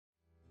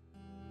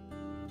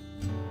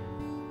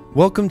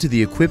Welcome to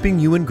the Equipping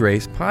You in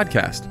Grace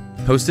podcast,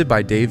 hosted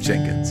by Dave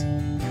Jenkins.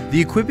 The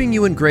Equipping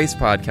You in Grace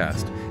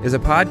podcast is a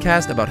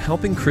podcast about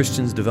helping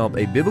Christians develop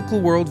a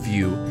biblical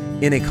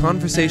worldview in a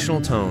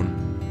conversational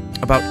tone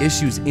about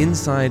issues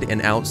inside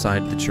and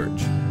outside the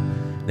church.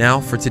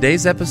 Now, for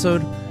today's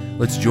episode,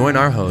 let's join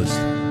our host,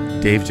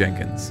 Dave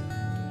Jenkins.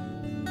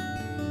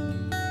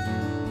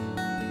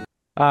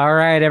 All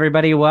right,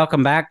 everybody,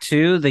 welcome back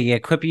to the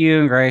Equip You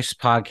in Grace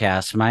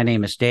podcast. My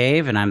name is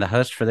Dave, and I'm the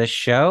host for this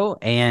show.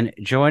 And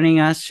joining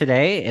us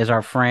today is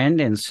our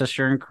friend and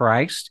sister in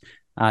Christ,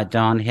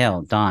 Dawn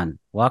Hill. Dawn,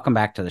 welcome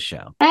back to the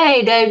show.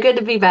 Hey, Dave, good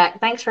to be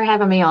back. Thanks for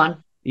having me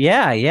on.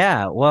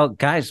 Yeah. Well,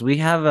 guys, we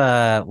have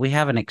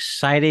an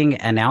exciting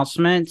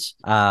announcement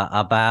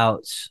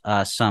about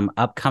some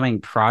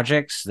upcoming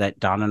projects that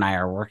Dawn and I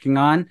are working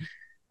on.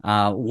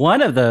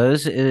 One of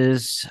those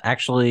is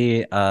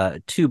actually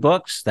two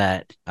books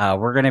that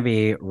we're going to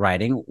be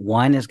writing.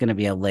 One is going to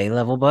be a lay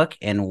level book,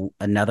 and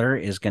another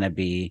is going to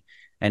be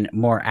a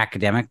more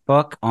academic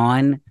book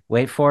on,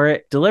 wait for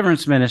it,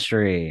 Deliverance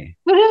Ministry.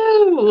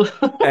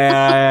 Woohoo!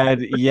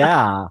 And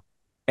yeah.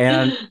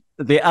 And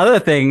the other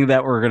thing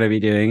that we're going to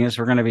be doing is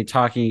we're going to be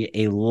talking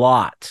a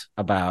lot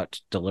about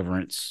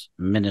Deliverance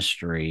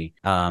Ministry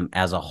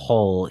as a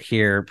whole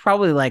here,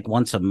 probably like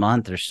once a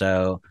month or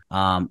so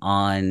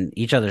on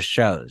each other's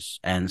shows.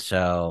 And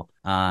so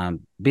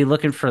be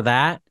looking for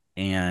that.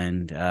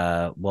 And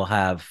we'll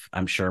have,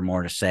 I'm sure,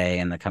 more to say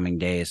in the coming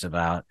days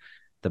about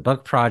the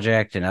book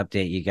project and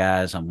update you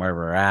guys on where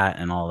we're at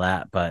and all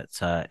that. But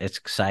it's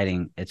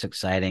exciting. It's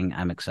exciting.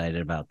 I'm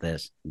excited about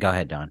this. Go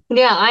ahead, Dawn.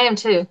 Yeah, I am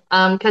too.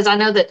 Because I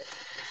know that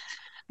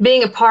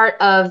being a part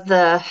of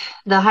the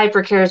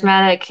hyper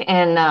charismatic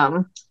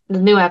and the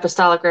New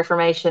Apostolic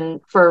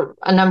Reformation for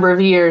a number of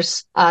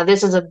years,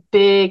 this is a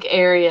big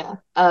area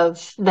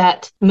of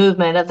that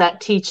movement, of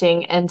that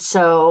teaching. And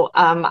so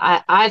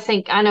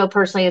I know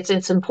personally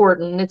it's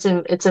important. It's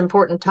an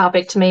important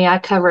topic to me. I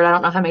cover it, I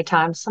don't know how many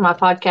times on my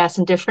podcast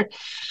and different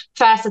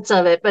facets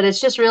of it, but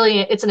it's just really,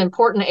 it's an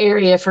important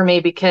area for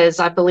me because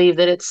I believe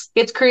that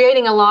it's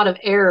creating a lot of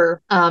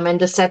error and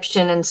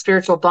deception and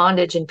spiritual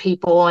bondage in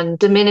people and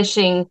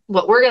diminishing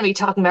what we're going to be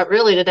talking about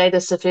really today,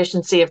 the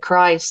sufficiency of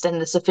Christ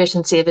and the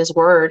sufficiency of his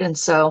word. And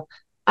so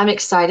I'm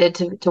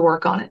excited to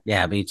work on it.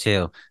 Yeah, me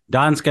too.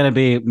 Don's going to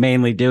be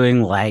mainly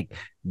doing like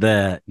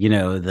the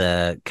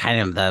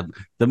kind of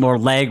the more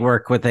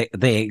legwork with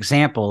the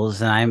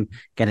examples, and I'm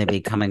going to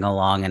be coming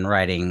along and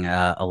writing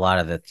a lot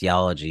of the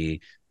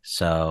theology.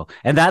 So,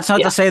 and that's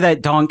not to say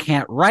that Dawn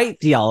can't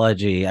write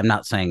theology. I'm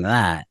not saying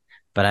that,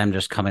 but I'm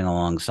just coming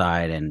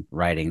alongside and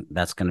writing.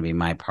 That's going to be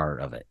my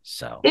part of it.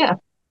 So yeah,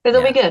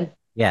 it'll be good.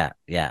 Yeah.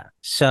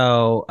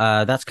 So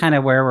that's kind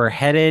of where we're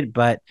headed.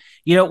 But,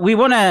 we've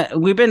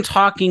been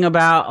talking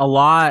about a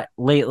lot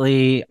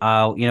lately,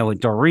 with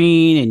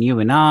Doreen and you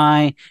and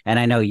I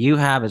know you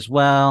have as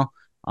well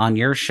on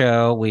your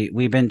show.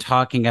 We've been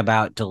talking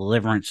about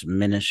Deliverance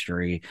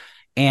Ministry.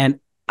 And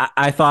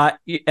I thought,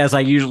 as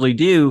I usually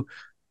do,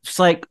 it's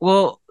like,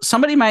 well,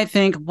 somebody might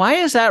think, why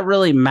does that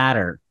really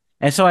matter?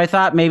 And so I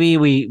thought maybe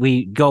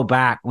we go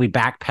back, we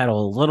backpedal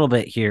a little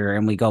bit here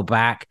and we go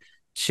back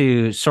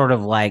to sort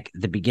of like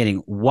the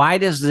beginning. Why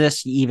does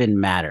this even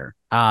matter?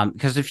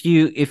 Because if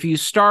you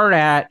start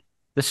at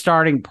the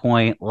starting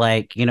point,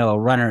 like, a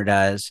runner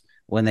does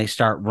when they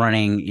start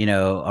running,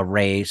 a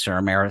race or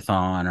a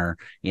marathon or,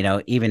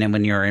 even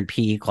when you're in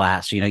PE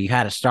class, you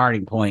had a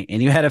starting point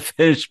and you had a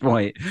finish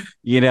point,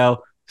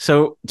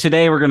 So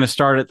today we're going to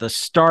start at the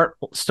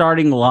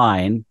starting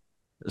line.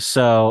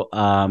 So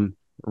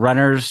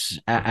runners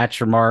at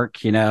your mark,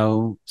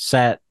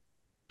 set,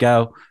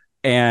 go.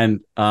 And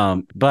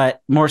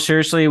but more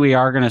seriously, we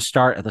are going to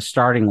start at the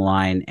starting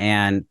line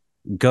and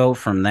go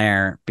from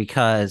there,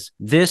 because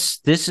this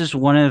is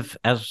one of,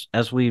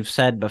 as we've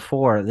said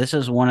before, this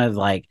is one of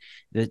like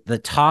the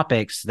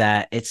topics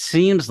that it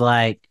seems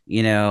like,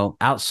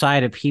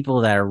 outside of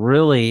people that are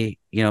really,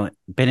 been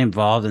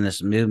involved in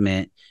this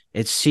movement,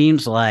 it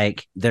seems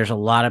like there's a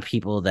lot of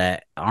people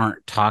that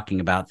aren't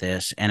talking about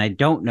this. And I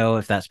don't know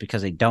if that's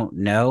because they don't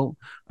know,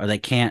 or they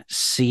can't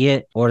see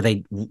it, or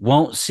they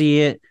won't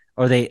see it,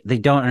 or they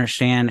don't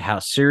understand how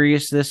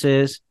serious this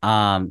is.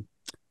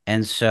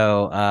 And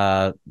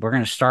so we're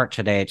going to start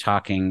today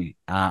talking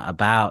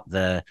about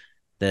the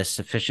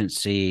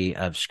sufficiency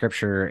of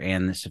Scripture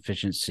and the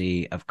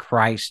sufficiency of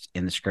Christ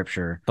in the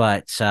Scripture.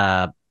 But,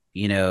 the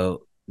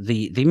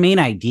main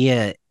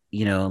idea,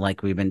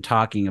 like we've been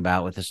talking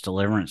about with this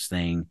deliverance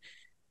thing,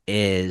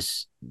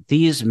 is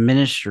these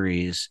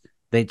ministries,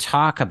 they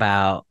talk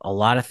about a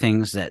lot of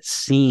things that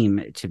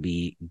seem to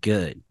be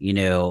good.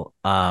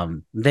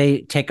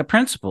 They take a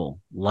principle,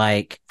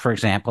 like, for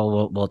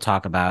example, we'll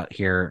talk about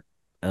here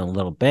in a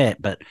little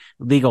bit, but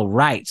legal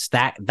rights,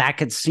 that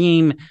could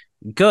seem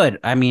good.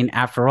 I mean,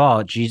 after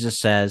all, Jesus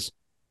says,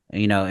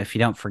 if you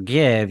don't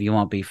forgive, you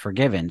won't be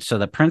forgiven. So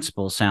the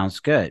principle sounds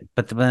good.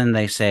 But then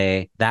they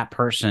say that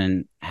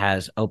person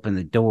has opened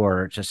the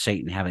door to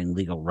Satan having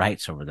legal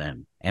rights over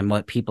them. And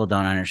what people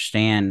don't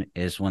understand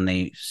is when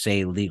they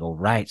say legal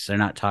rights, they're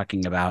not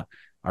talking about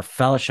our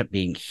fellowship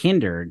being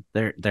hindered,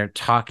 they're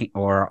talking,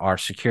 or our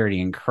security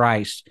in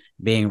Christ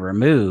being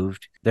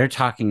removed, they're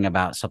talking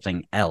about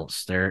something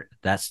else.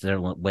 That's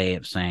their way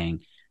of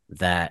saying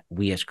that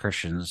we as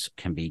Christians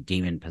can be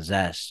demon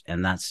possessed,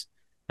 and that's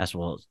what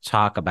we'll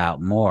talk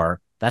about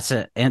more. That's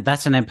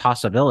an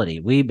impossibility.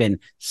 We've been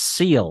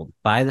sealed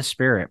by the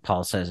Spirit,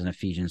 Paul says in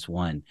Ephesians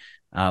 1.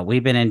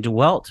 We've been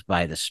indwelt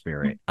by the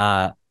Spirit.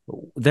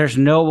 There's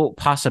no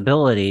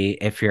possibility,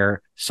 if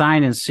you're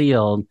signed and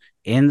sealed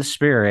in the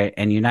Spirit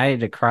and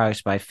united to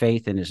Christ by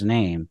faith in his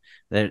name,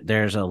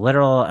 there's a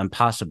literal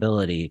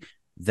impossibility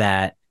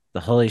that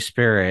the Holy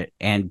Spirit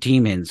and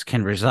demons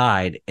can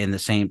reside in the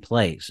same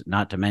place.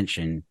 Not to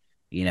mention,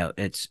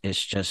 it's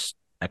just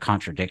a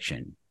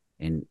contradiction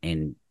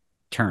in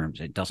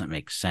terms. It doesn't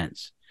make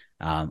sense.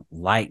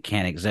 Light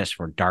can't exist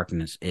where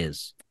darkness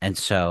is. And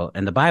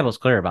the Bible's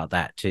clear about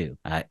that too.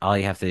 All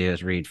you have to do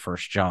is read 1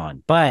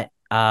 John. But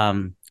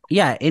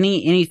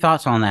any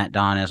thoughts on that,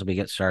 Don, as we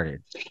get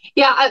started?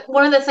 Yeah,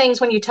 one of the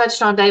things when you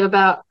touched on, Dave,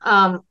 about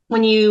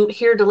when you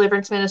hear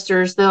deliverance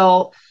ministers,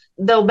 they'll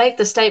make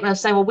the statement of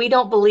saying, well, we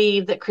don't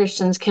believe that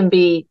Christians can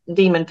be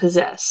demon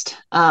possessed.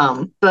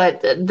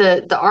 But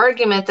the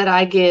argument that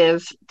I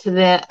give to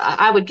them,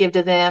 I would give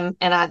to them,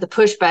 and the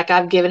pushback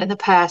I've given in the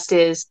past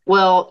is,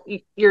 well,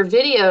 your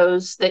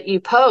videos that you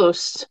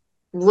post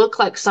look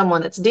like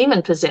someone that's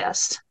demon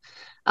possessed.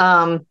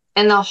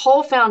 And the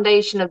whole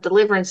foundation of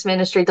deliverance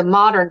ministry, the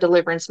modern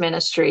deliverance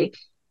ministry,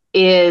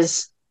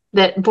 is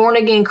that born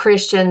again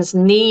Christians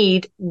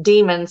need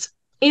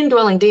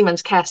indwelling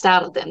demons cast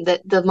out of them,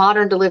 that the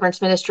modern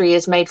deliverance ministry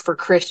is made for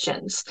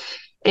Christians.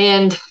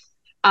 And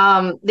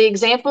the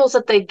examples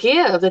that they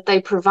give, that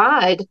they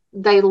provide,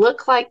 they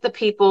look like the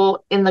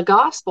people in the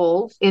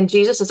gospel in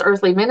Jesus's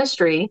earthly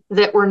ministry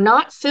that were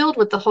not filled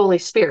with the Holy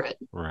Spirit.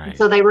 Right.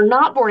 So they were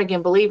not born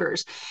again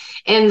believers,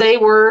 and they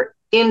were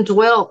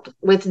indwelt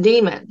with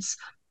demons.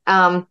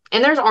 And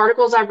there's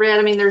articles I've read.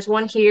 I mean, there's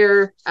one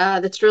here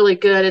that's really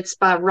good. It's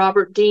by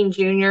Robert Dean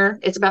Jr.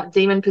 It's about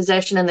demon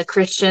possession in the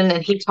Christian,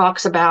 and he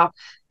talks about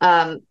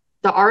the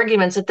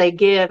arguments that they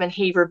give, and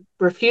he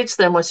refutes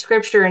them with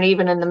scripture. And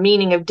even in the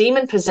meaning of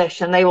demon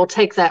possession, they will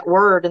take that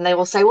word and they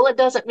will say, well, it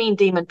doesn't mean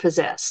demon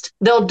possessed.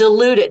 They'll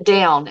dilute it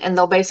down, and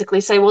they'll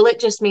basically say, well, it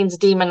just means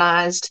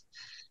demonized,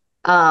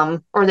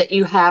 or that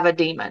you have a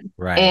demon.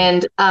 Right.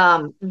 And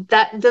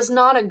that does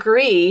not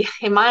agree,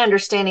 in my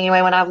understanding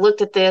anyway, when I've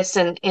looked at this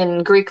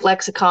in Greek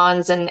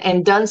lexicons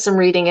and done some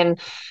reading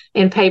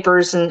in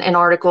papers and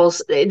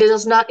articles. It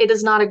does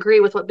not agree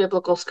with what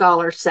biblical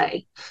scholars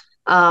say.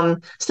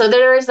 So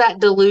there is that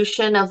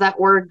dilution of that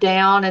word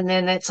down, and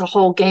then it's a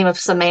whole game of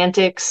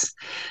semantics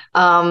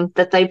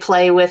that they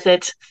play with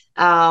it,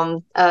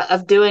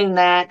 of doing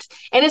that.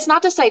 And it's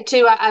not to say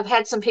too, I've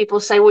had some people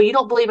say, well, you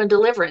don't believe in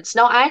deliverance.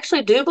 No, I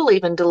actually do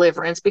believe in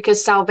deliverance,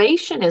 because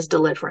salvation is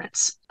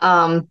deliverance.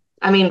 I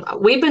mean,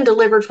 we've been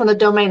delivered from the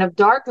domain of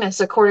darkness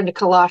according to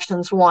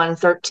Colossians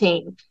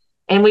 1:13,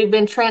 and we've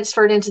been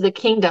transferred into the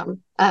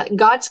kingdom,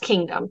 God's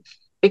kingdom,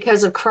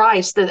 because of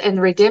Christ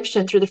and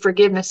redemption through the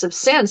forgiveness of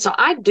sin. So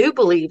I do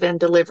believe in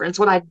deliverance.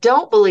 What I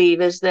don't believe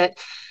is that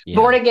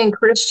born again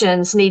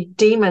Christians need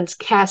demons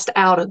cast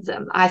out of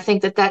them. I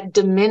think that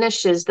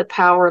diminishes the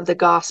power of the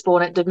gospel,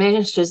 and it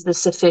diminishes the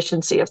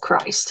sufficiency of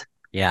Christ.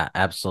 Yeah,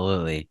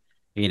 absolutely.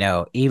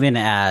 Even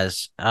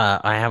as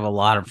I have a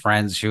lot of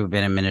friends who have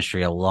been in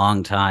ministry a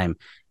long time,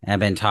 and I've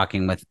been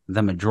talking with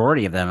the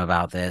majority of them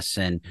about this.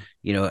 And,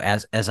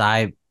 as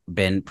I've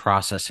been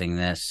processing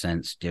this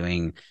since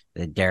doing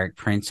the Derek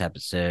Prince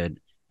episode,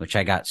 which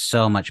I got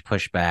so much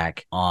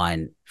pushback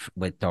on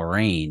with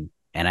Doreen,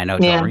 and I know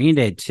Doreen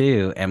did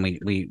too, and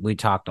we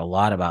talked a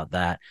lot about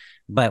that.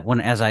 But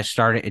as I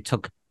started, it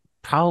took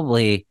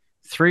probably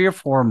 3 or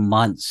 4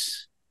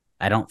 months.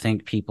 I don't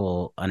think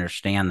people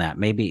understand that.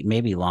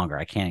 Maybe longer.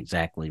 I can't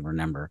exactly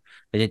remember,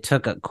 but it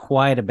took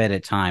quite a bit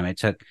of time. It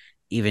took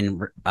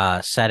even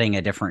setting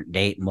a different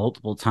date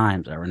multiple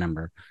times, I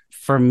remember,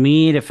 for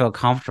me to feel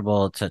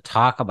comfortable to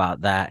talk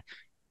about that.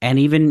 And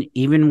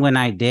even when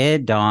I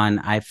did, Dawn,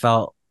 I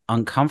felt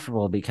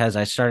uncomfortable, because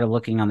I started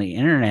looking on the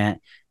internet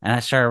and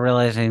I started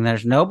realizing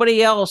there's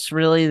nobody else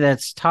really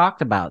that's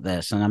talked about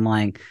this. And I'm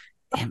like,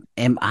 have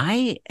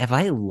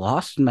I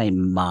lost my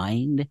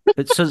mind?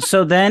 But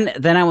so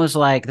then I was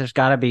like, there's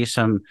got to be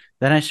some.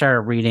 Then I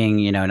started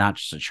reading, not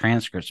just the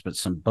transcripts, but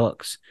some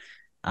books.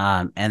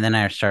 And then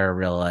I started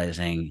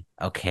realizing,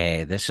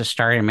 okay, this is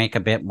starting to make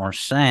a bit more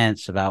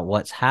sense about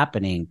what's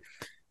happening.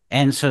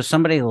 And so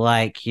somebody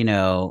like,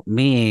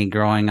 me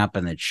growing up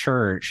in the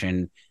church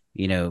and,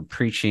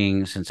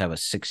 preaching since I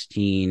was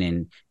 16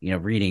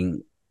 and,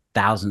 reading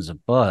thousands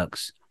of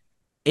books,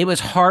 it was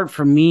hard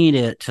for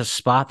me to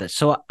spot this.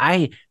 So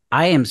I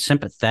am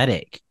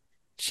sympathetic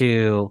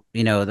to,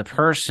 the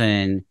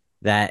person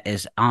that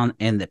is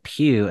in the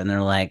pew, and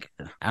they're like,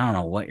 I don't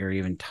know what you're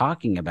even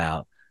talking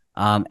about.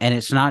 And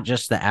it's not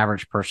just the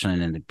average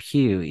person in the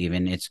pew,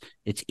 even it's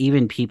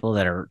even people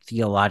that are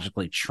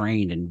theologically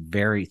trained and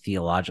very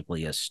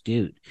theologically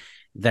astute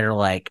that are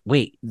like,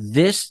 wait,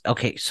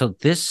 so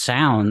this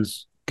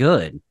sounds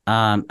good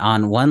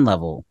on one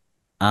level.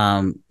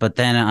 But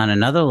then on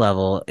another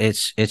level,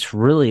 it's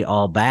really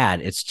all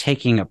bad. It's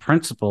taking a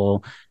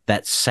principle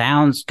that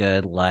sounds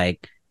good,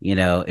 like,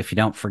 if you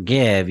don't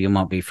forgive, you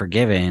won't be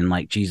forgiven,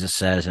 like Jesus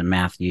says in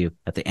Matthew,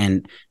 at the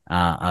end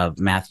of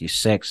Matthew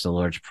 6, the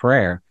Lord's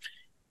Prayer.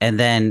 And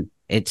then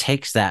it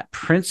takes that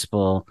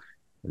principle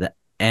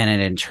and it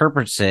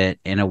interprets it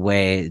in a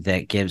way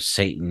that gives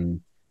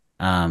Satan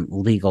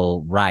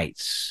legal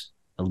rights,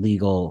 a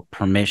legal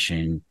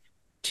permission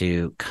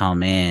to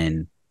come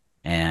in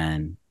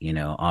and,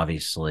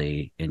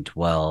 obviously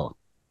indwell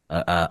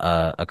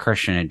a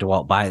Christian and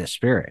dwelt by the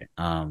Spirit.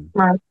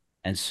 Right.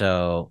 And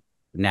so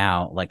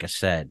now, like I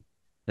said,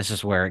 this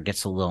is where it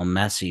gets a little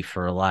messy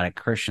for a lot of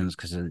Christians,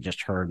 because they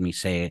just heard me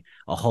say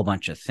a whole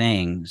bunch of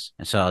things.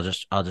 And so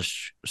I'll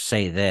just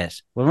say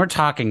this: when we're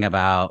talking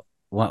about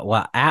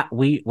what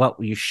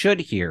you should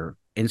hear,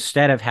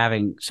 instead of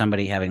having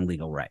somebody having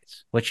legal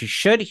rights, what you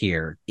should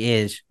hear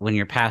is, when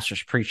your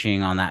pastor's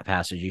preaching on that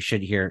passage, you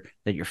should hear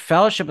that your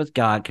fellowship with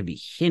God could be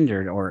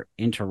hindered or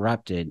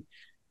interrupted,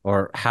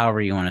 or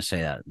however you want to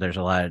say that. There's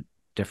a lot of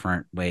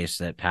different ways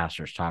that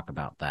pastors talk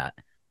about that,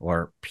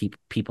 or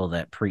people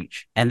that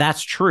preach. And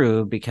that's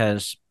true,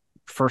 because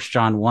 1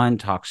 John 1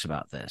 talks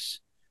about this,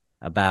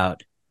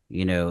 about,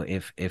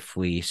 if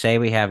we say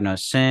we have no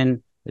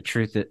sin, the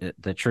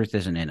truth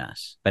isn't in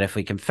us. But if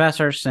we confess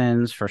our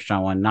sins, 1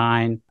 John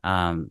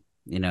 1:9,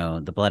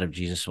 the blood of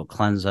Jesus will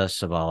cleanse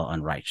us of all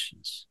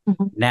unrighteousness.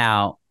 Mm-hmm.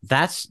 Now,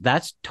 that's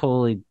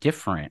totally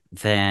different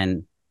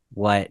than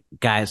what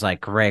guys like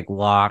Greg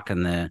Locke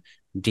and the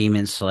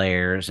Demon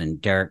Slayers and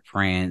Derek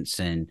Prince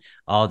and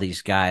all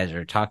these guys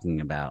are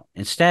talking about.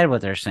 Instead,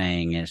 what they're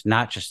saying is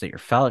not just that your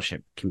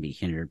fellowship can be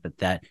hindered, but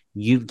that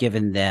you've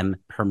given them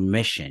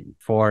permission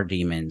for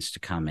demons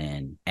to come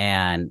in.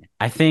 And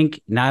I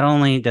think not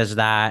only does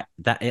that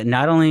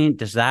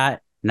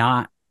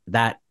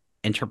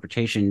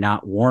interpretation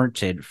not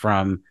warranted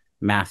from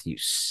Matthew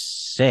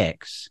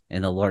 6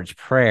 in the Lord's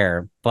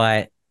Prayer,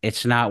 but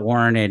it's not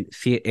warranted.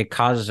 It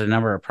causes a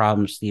number of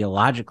problems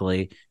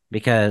theologically,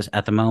 because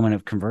at the moment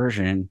of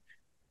conversion,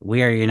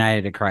 we are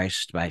united to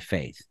Christ by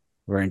faith.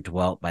 We're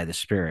indwelt by the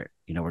Spirit.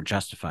 We're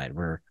justified.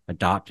 We're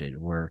adopted.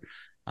 We're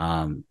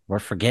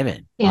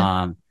forgiven.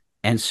 Yeah.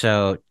 And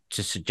so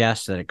to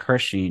suggest that a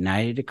Christian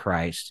united to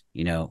Christ,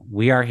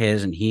 we are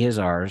His and He is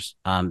ours,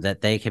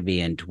 that they could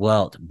be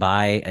indwelt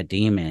by a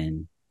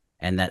demon,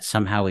 and that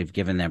somehow we've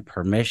given them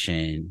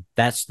permission,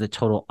 that's the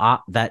total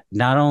that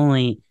not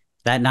only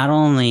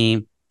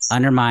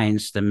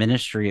undermines the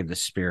ministry of the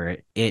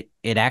Spirit, it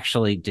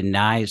actually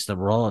denies the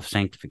role of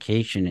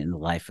sanctification in the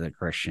life of the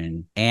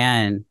Christian.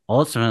 And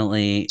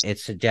ultimately, it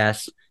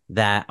suggests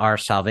that our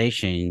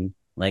salvation,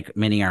 like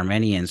many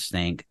Arminians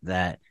think,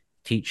 that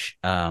teach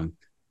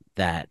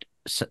that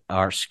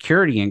our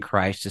security in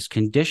Christ is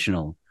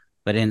conditional.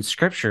 But in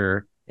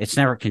Scripture, it's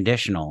never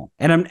conditional.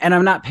 And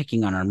I'm not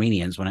picking on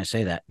Armenians when I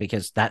say that,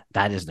 because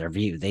that is their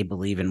view. They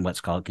believe in what's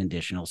called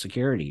conditional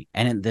security,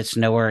 and that's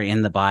nowhere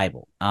in the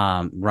Bible.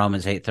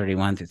 Romans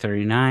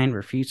 8:31-39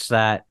 refutes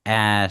that,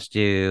 as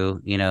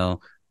do,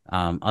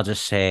 I'll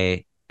just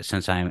say,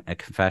 since I'm a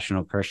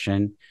confessional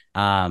Christian,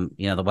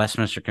 the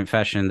Westminster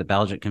Confession, the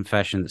Belgic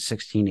Confession, the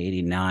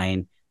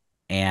 1689,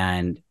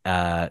 and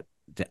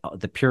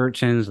the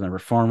Puritans and the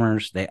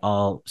Reformers, they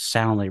all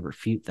soundly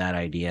refute that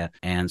idea.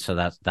 And so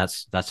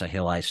that's a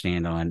hill I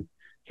stand on.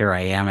 Here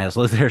I am, as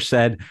Luther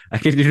said, I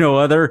can do no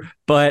other.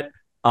 But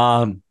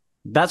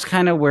that's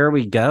kind of where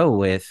we go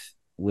with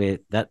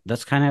that.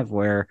 That's kind of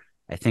where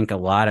I think a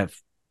lot of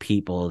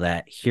people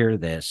that hear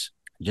this,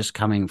 just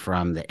coming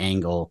from the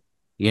angle,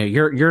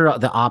 you're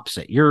the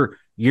opposite. You're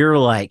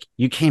like,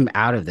 you came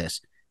out of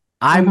this.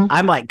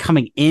 I'm like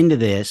coming into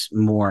this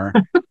more.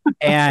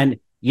 And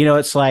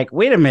it's like,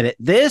 wait a minute,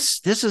 this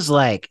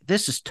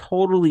is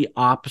totally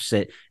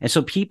opposite. And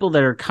so people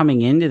that are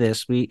coming into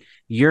this,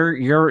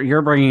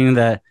 you're bringing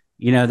the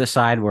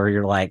side where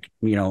you're like,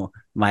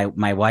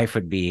 my wife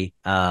would be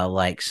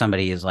like,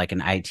 somebody is like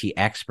an IT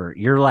expert.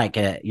 You're like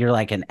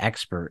an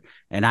expert,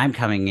 and I'm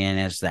coming in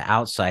as the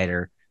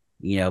outsider,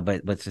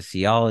 but with the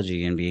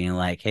theology, and being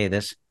like, hey,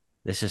 this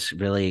is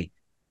really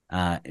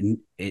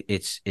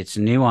it's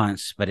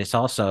nuanced, but it's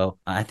also,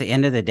 at the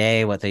end of the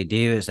day, what they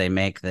do is they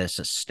make this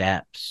a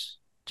steps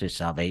to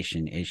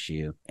salvation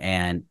issue.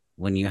 And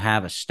when you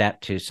have a step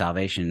to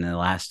salvation, and the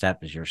last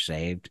step is you're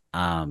saved,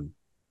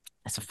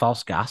 it's a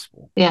false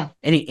gospel. Yeah.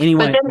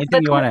 Anyone, but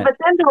then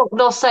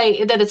they'll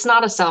say that it's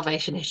not a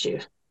salvation issue.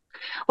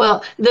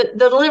 Well, the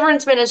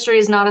deliverance ministry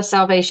is not a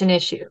salvation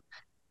issue,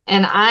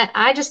 and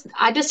I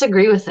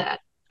disagree with that.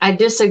 I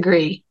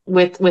disagree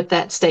with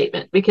that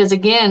statement, because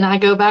again, I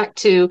go back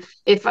to,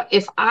 if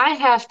I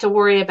have to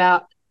worry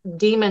about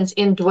demons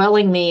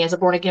indwelling me as a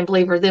born again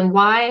believer, then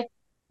why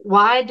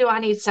do I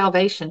need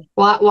salvation?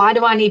 Why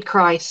do I need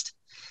Christ?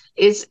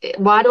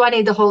 Why do I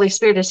need the Holy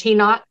Spirit? Is he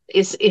not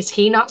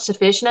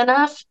sufficient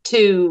enough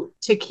to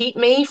keep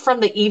me from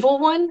the evil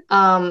one?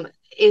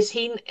 Is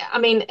he? I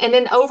mean, and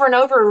then over and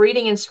over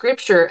reading in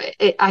Scripture,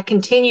 I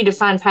continue to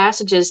find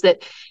passages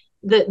that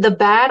the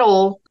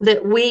battle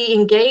that we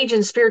engage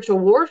in spiritual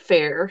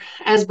warfare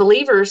as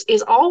believers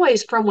is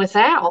always from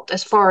without,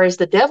 as far as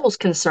the devil's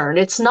concerned.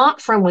 It's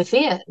not from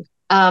within.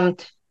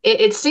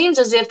 It seems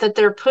as if that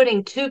they're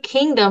putting two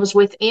kingdoms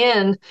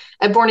within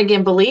a born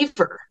again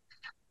believer,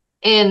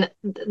 and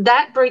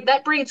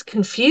that breeds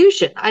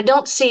confusion. I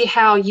don't see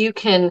how you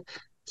can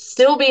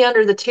still be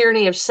under the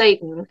tyranny of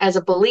Satan as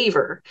a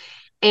believer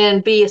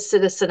and be a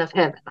citizen of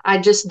heaven. I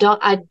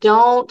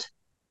don't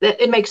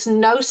it makes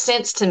no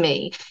sense to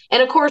me.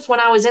 And of course,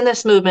 when I was in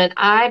this movement,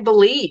 I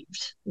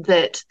believed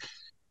that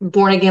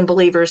born again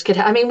believers could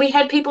I mean, we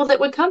had people that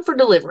would come for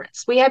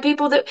deliverance. We had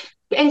people that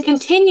and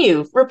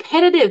continue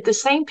repetitive, the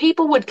same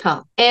people would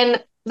come.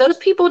 And those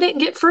people didn't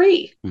get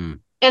free. And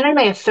they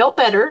may have felt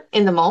better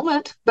in the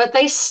moment, but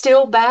they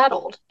still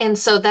battled. And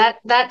so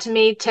that to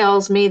me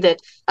tells me that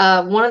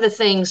one of the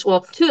things,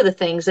 well, two of the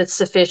things that's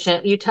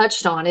sufficient you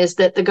touched on is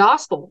that the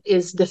gospel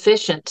is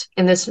deficient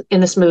in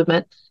this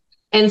movement,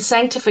 and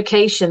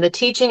sanctification, the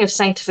teaching of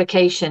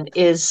sanctification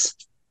is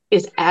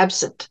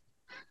absent.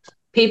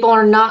 People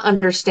are not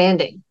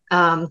understanding.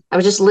 I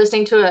was just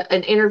listening to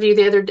an interview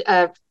the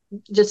other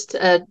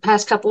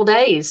past couple of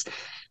days.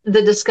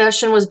 The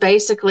discussion was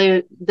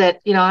basically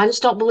that, I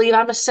just don't believe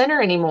I'm a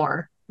sinner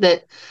anymore.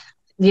 That,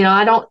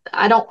 I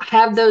don't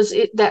have those,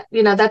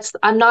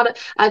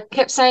 I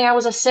kept saying I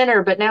was a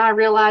sinner, but now I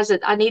realize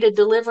that I need a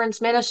deliverance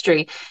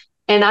ministry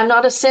and I'm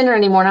not a sinner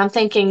anymore. And I'm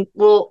thinking,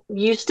 well,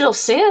 you still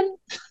sin.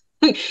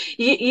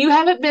 You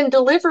haven't been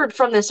delivered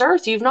from this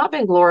earth. You've not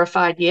been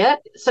glorified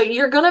yet. So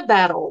you're going to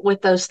battle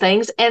with those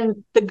things.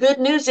 And the good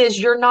news is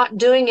you're not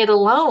doing it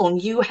alone.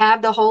 You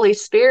have the Holy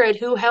Spirit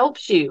who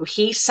helps you.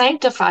 He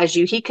sanctifies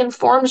you. He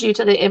conforms you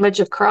to the image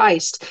of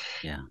Christ.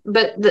 Yeah.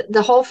 But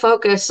the whole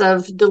focus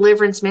of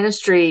deliverance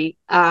ministry,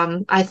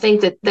 I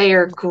think that they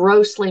are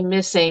grossly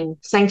missing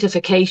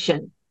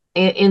sanctification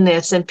in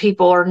this, and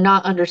people are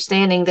not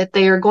understanding that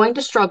they are going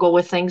to struggle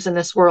with things in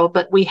this world,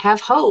 but we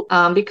have hope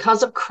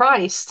because of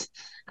Christ.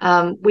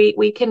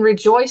 We can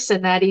rejoice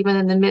in that, even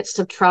in the midst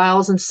of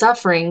trials and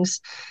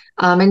sufferings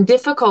and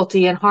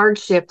difficulty and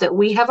hardship, that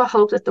we have a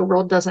hope that the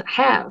world doesn't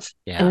have.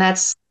 Yeah. And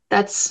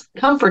that's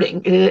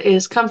comforting. It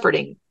is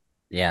comforting.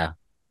 Yeah.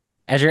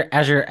 As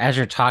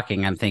you're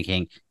talking, I'm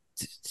thinking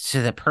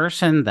to the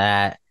person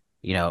that,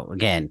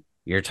 again,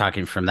 you're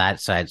talking from that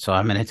side, so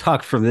I'm going to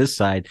talk from this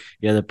side.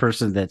 The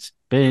person that's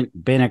been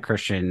a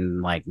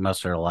Christian like most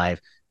of their life,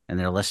 and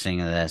they're listening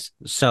to this.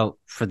 So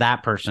for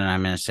that person,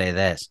 I'm going to say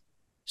this.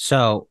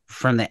 So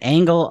from the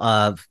angle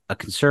of a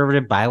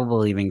conservative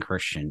Bible-believing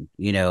Christian,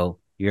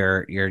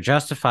 you're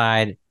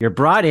justified. You're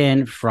brought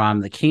in from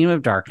the kingdom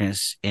of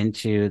darkness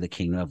into the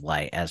kingdom of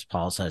light, as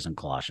Paul says in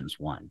Colossians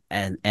 1.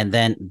 And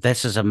then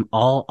this is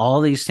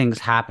all these things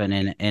happen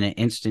in an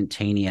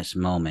instantaneous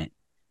moment.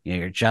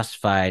 You're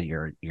justified,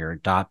 you're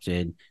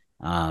adopted,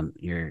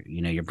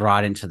 you're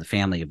brought into the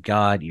family of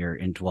God, you're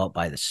indwelt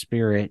by the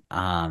Spirit,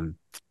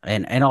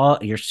 and all,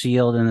 you're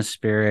sealed in the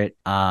Spirit.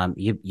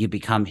 You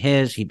become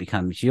His, He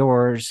becomes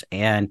yours,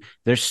 and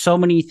there's so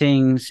many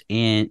things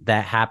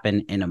that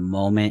happen in a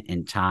moment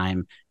in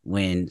time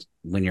when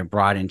you're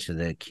brought into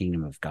the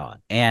kingdom of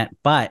God.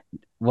 But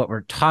what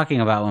we're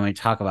talking about when we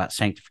talk about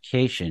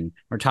sanctification,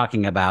 we're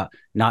talking about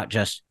not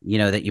just,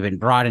 that you've been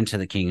brought into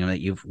the kingdom,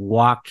 that you've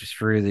walked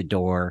through the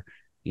door,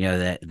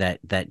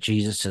 that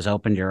Jesus has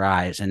opened your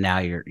eyes and now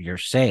you're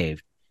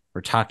saved.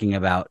 We're talking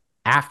about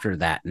after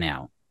that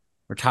now.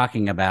 We're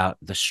talking about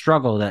the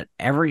struggle that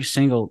every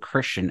single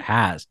Christian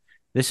has.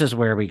 This is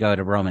where we go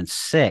to Romans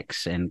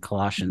 6 and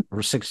Colossians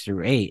 6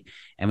 through 8,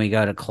 and we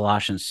go to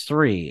Colossians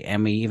 3,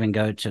 and we even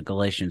go to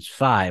Galatians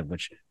 5,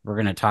 which we're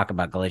going to talk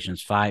about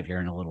Galatians 5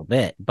 here in a little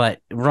bit. But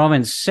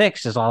Romans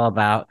 6 is all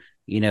about,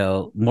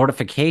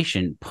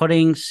 mortification,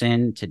 putting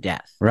sin to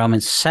death.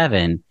 Romans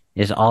 7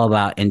 is all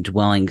about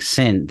indwelling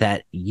sin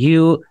that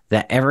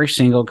every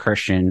single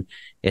Christian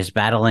is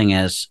battling,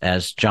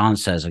 as John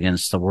says,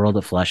 against the world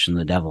of flesh and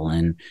the devil.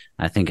 And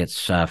I think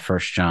it's 1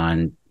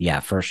 John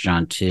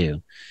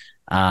 2.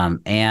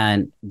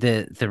 And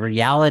the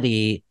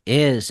reality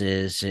is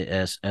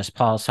as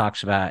Paul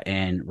talks about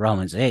in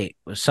Romans 8,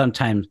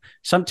 sometime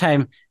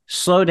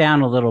slow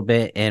down a little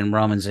bit in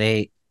Romans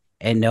 8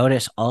 and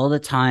notice all the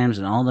times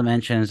and all the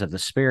mentions of the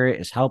Spirit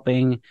is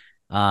helping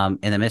in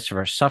the midst of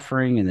our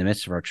suffering, in the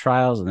midst of our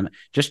trials, and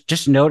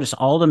just notice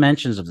all the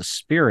mentions of the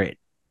Spirit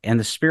and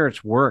the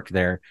Spirit's work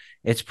there.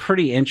 It's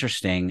pretty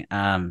interesting,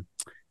 all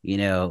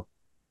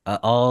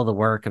the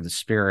work of the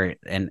Spirit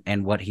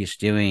and what He's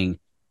doing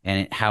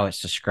and how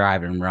it's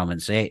described in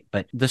Romans 8.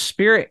 But the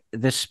Spirit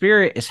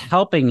is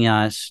helping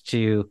us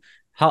to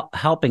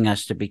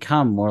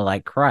become more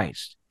like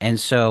Christ. And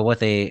so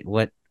what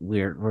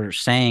we're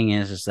saying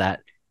is that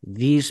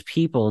these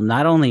people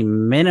not only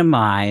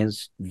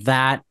minimize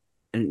that,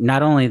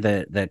 not only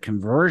the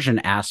conversion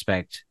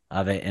aspect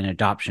of it and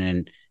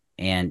adoption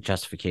and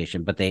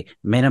justification, but they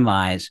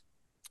minimize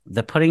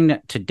the putting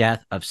to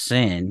death of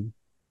sin,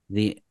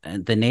 the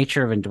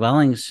nature of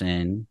indwelling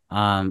sin,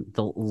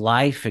 the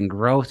life and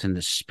growth in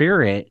the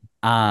Spirit,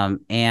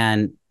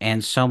 and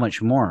so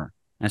much more.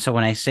 And so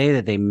when I say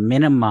that they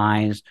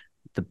minimize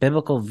the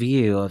biblical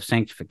view of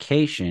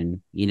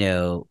sanctification,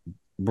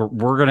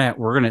 we're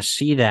gonna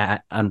see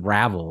that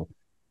unravel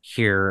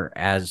here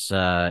as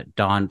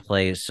Dawn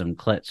plays some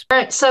clips. All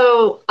right,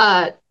 so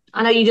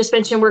I know you just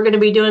mentioned we're going to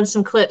be doing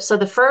some clips. So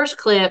the first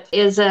clip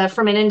is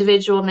from an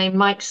individual named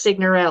Mike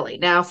Signorelli.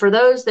 Now, for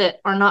those that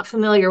are not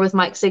familiar with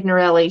Mike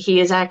Signorelli, he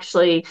is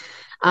actually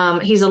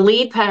he's a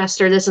lead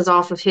pastor. This is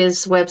off of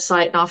his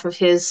website and off of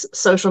his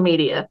social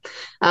media.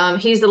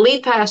 He's the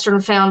lead pastor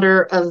and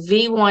founder of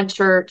V1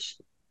 Church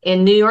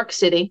in New York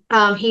City.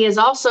 He is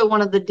also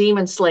one of the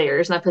demon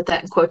slayers, and I put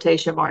that in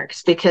quotation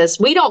marks because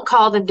we don't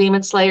call them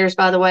demon slayers,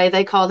 by the way.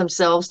 They call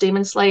themselves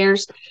demon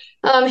slayers.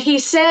 He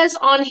says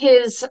on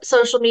his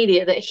social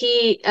media that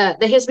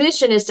that his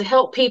mission is to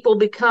help people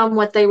become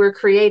what they were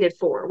created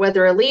for,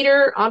 whether a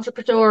leader,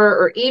 entrepreneur,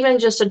 or even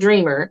just a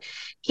dreamer.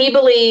 He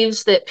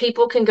believes that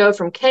people can go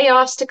from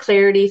chaos to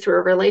clarity through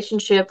a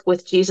relationship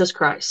with Jesus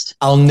Christ.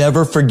 I'll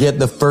never forget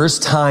the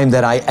first time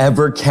that I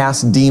ever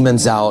cast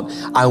demons out.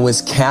 I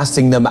was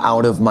casting them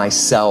out of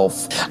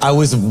myself. I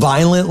was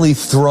violently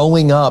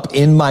throwing up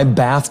in my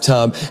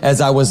bathtub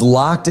as I was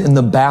locked in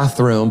the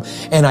bathroom,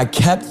 and I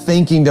kept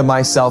thinking to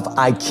myself,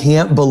 I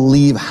can't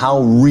believe how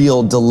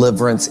real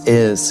deliverance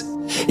is.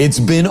 It's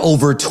been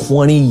over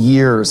 20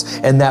 years,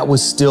 and that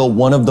was still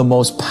one of the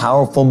most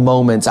powerful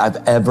moments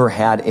I've ever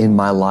had in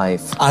my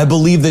life. I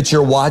believe that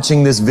you're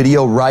watching this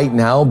video right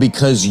now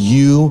because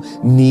you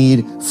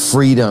need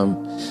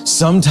freedom.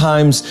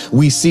 Sometimes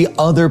we see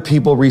other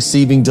people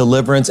receiving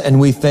deliverance and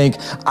we think,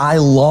 I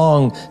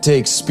long to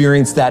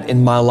experience that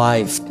in my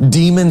life.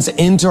 Demons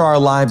enter our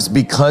lives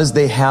because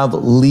they have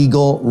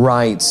legal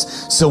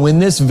rights. So in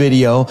this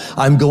video,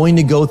 I'm going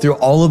to go through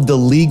all of the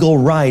legal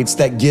rights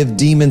that give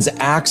demons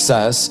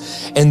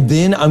access, and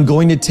then I'm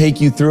going to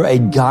take you through a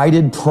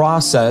guided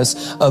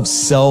process of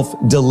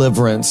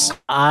self-deliverance.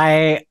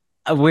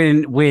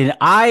 When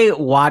I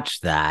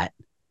watch that,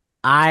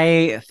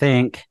 I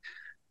think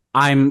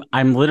I'm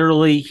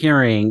literally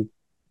hearing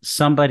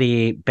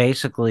somebody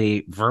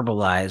basically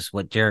verbalize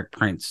what Derek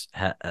Prince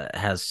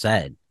has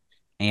said.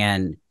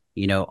 And,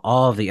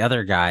 all of the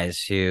other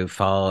guys who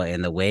follow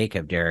in the wake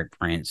of Derek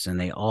Prince, and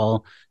they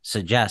all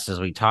suggest, as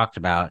we talked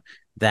about,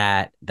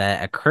 that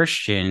a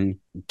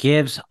Christian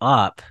gives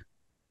up,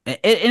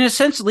 in a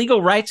sense,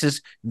 legal rights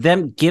is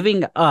them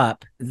giving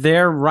up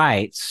their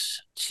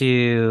rights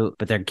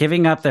but they're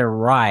giving up their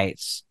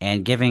rights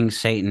and giving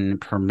Satan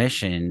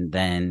permission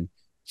then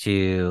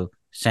to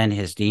send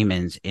his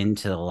demons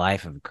into the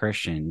life of a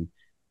Christian,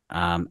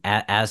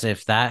 as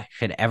if that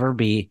could ever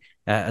be.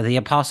 The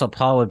Apostle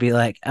Paul would be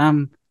like,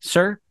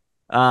 sir,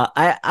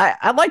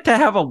 I'd like to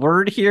have a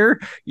word here.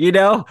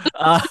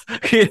 I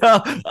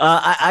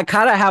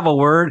kind of have a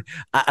word,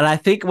 and I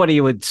think what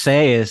he would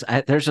say is,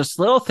 there's this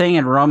little thing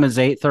in Romans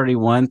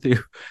 8:31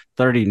 through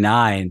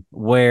 39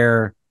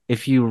 where,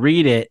 if you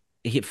read it,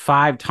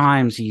 5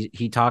 times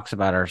he talks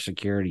about our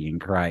security in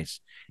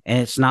Christ, and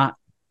it's not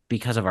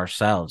because of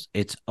ourselves.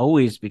 It's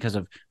always because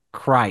of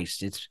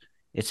Christ. It's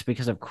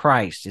because of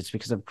Christ. It's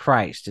because of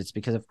Christ. It's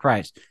because of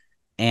Christ.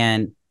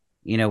 And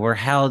we're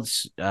held.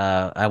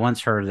 I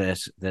once heard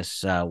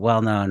this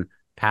well-known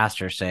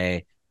pastor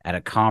say at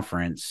a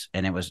conference,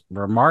 and it was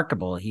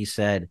remarkable. He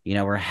said,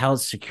 we're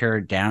held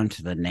secure down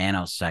to the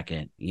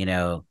nanosecond.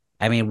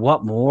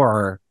 What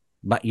more?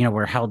 But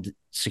we're held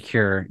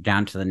secure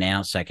down to the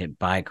nanosecond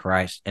by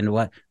Christ. And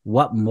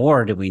what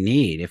more do we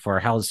need if we're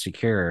held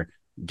secure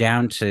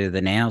down to the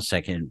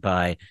nanosecond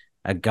by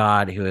a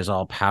God who is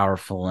all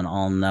powerful and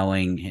all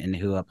knowing, and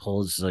who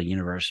upholds the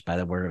universe by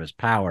the word of his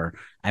power?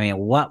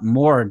 What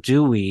more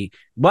do we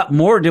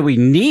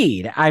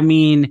need?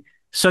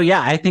 So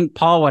yeah, I think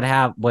Paul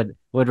would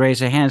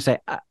raise a hand and say,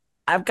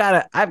 I've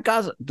got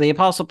the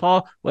Apostle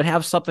Paul would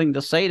have something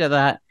to say to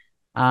that.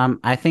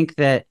 I think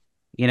that,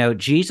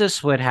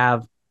 Jesus would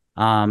have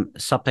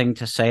something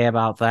to say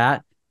about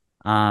that.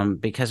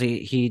 Because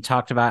he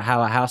talked about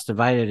how a house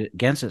divided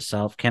against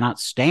itself cannot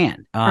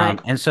stand. Right.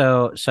 And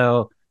so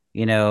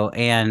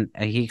and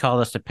he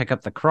called us to pick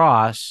up the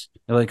cross.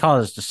 Well, he called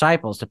his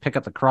disciples to pick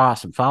up the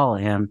cross and follow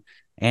him.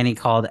 And he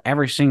called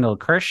every single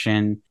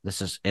Christian,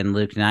 this is in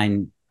Luke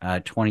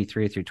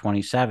 9:23 through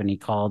 27, he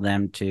called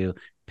them to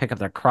pick up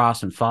their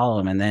cross and follow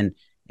him. And then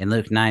in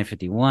Luke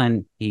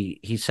 9:51,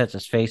 he sets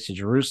his face to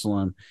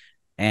Jerusalem,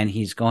 and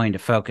he's going to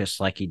focus,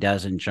 like he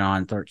does in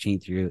John 13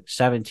 through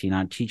 17,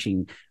 on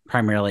teaching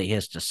primarily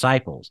his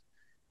disciples.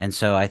 And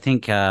so I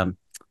think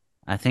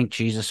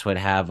Jesus would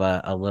have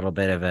a little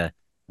bit of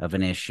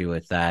an issue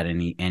with that,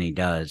 and he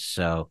does.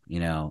 So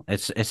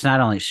it's not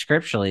only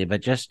scripturally,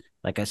 but just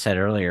like I said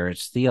earlier,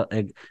 it's the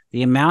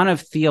amount of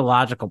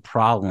theological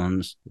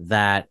problems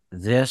that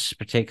this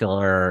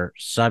particular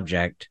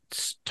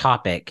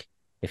topic,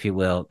 if you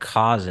will,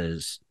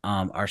 causes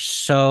are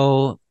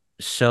so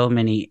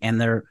many, and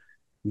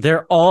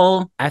they're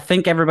all, I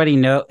think anybody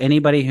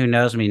who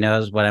knows me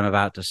knows what I'm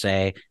about to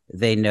say.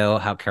 They know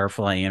how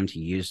careful I am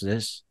to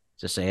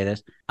say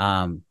this.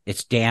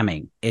 It's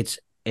damning. It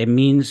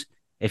means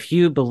if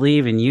you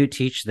believe and you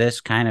teach this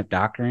kind of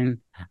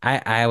doctrine,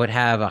 I would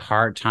have a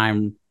hard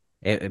time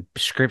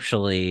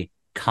scripturally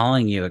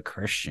calling you a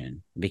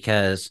Christian,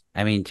 because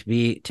I mean, to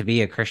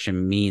be a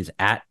Christian means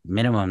at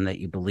minimum that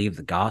you believe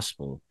the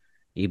gospel.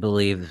 You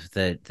believe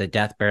the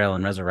death, burial,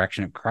 and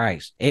resurrection of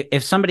Christ.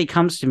 If somebody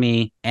comes to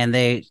me and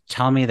they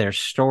tell me their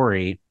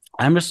story,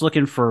 I'm just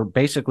looking for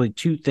basically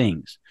two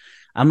things.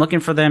 I'm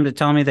looking for them to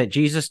tell me that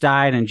Jesus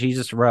died and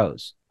Jesus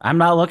rose. I'm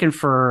not looking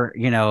for,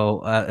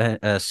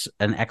 an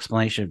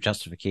explanation of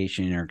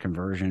justification or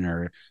conversion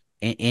or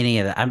any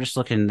of that. I'm just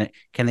looking that,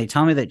 can they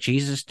tell me that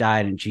Jesus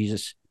died and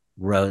Jesus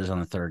rose on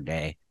the third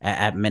day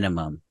at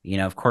minimum?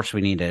 Of course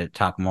we need to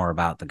talk more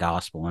about the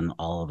gospel and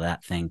all of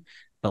that thing.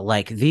 But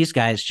like these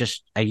guys,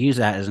 just I use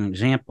that as an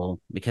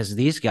example because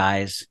these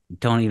guys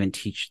don't even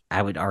teach,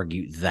 I would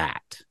argue,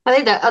 that. I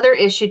think that other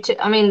issue too,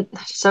 I mean,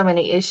 so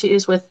many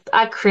issues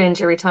I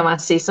cringe every time I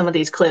see some of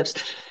these clips.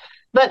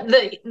 But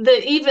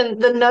even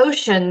the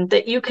notion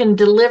that you can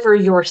deliver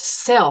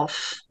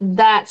yourself,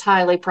 that's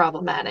highly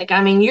problematic.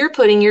 I mean, you're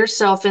putting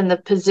yourself in the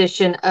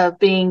position of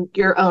being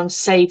your own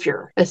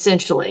savior,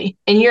 essentially,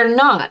 and you're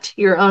not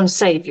your own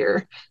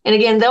savior. And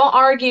again, they'll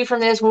argue from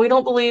this, well, we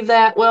don't believe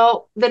that.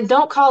 Well, then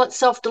don't call it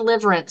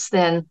self-deliverance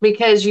then,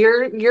 because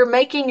you're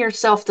making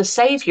yourself the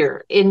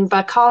savior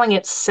by calling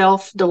it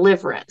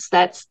self-deliverance.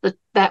 That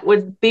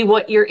would be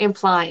what you're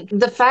implying.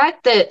 The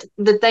fact that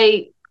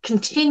they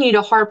continue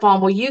to harp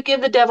on, well, you give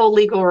the devil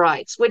legal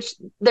rights, which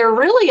they're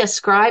really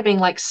ascribing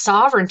like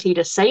sovereignty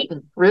to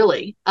Satan,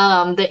 really,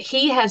 that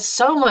he has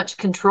so much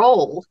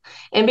control.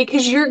 And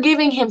because you're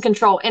giving him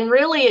control, and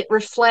really it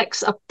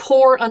reflects a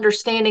poor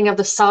understanding of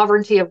the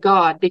sovereignty of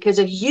God, because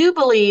if you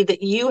believe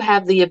that you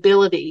have the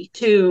ability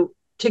to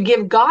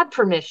give God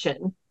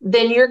permission,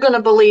 then you're going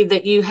to believe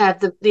that you have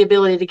the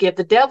ability to give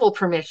the devil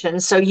permission.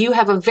 So you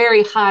have a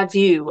very high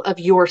view of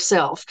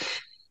yourself.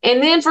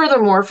 And then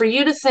furthermore, for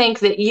you to think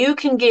that you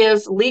can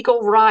give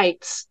legal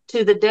rights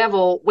to the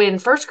devil when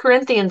 1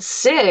 Corinthians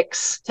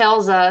 6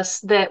 tells us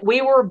that we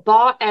were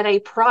bought at a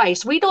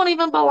price. We don't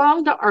even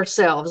belong to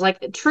ourselves.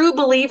 Like true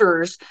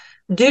believers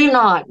do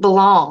not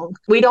belong.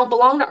 We don't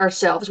belong to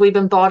ourselves. We've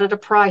been bought at a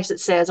price, it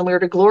says, and we are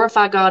to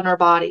glorify God in our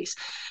bodies.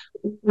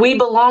 We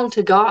belong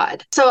to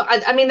God. So,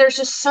 I mean,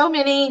 there's so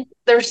many,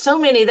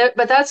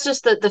 but that's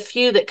just the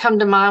few that come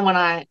to mind when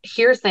I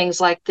hear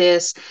things like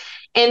this.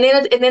 And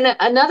then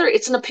another,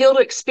 it's an appeal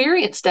to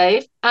experience,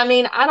 Dave. I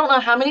mean, I don't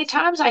know how many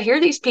times I hear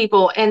these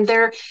people and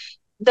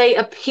they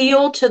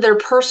appeal to their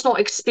personal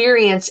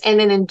experience. And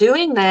then in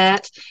doing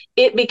that,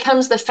 it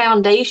becomes the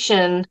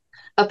foundation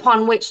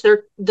upon which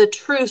the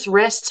truth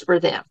rests for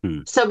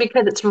them. So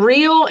because it's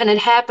real and it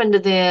happened to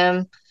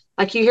them,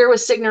 like you hear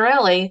with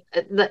Signorelli,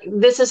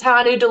 this is how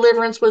I knew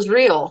deliverance was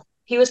real.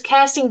 He was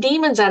casting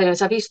demons out of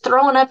himself. He's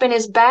throwing up in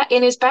his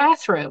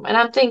bathroom. And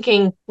I'm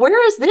thinking,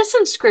 where is this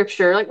in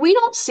scripture? Like we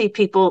don't see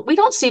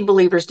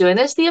believers doing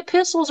this. The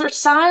epistles are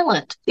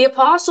silent. The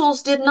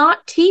apostles did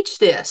not teach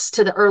this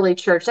to the early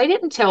church. They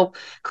didn't tell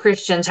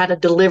Christians how to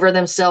deliver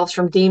themselves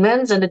from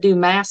demons and to do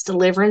mass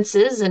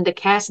deliverances and to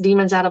cast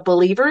demons out of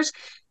believers.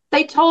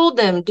 They told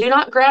them, do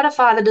not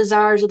gratify the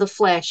desires of the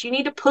flesh. You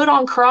need to put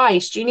on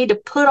Christ. You need to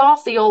put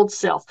off the old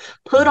self,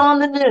 put on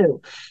the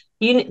new.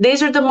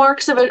 These are the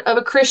marks of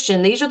a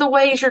Christian. These are the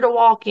ways you're to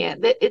walk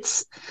in.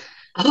 It's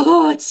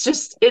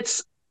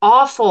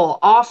awful,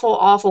 awful,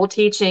 awful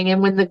teaching.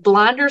 And when the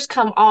blinders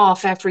come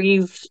off after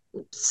you've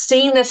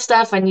seen this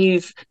stuff and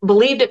you've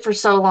believed it for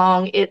so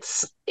long,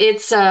 it's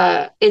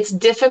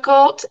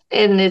difficult,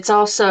 and it's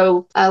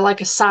also like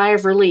a sigh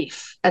of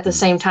relief at the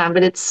same time.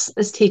 But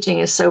this teaching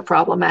is so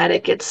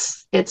problematic.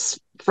 It's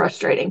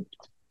frustrating.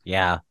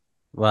 Yeah.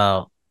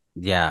 Well,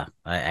 yeah,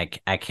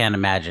 I can't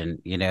imagine,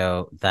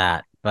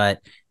 that.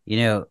 But,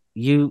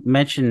 you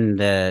mentioned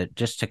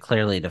just to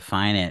clearly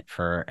define it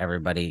for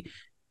everybody,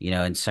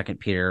 in 2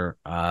 Peter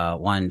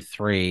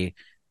 1:3,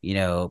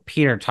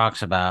 Peter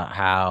talks about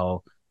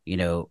how,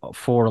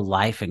 for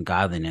life and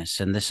godliness.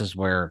 And this is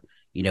where,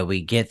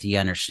 we get the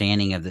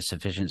understanding of the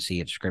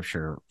sufficiency of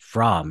Scripture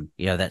from,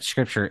 that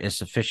Scripture is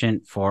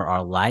sufficient for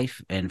our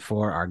life and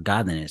for our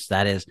godliness.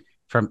 That is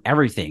from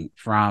everything,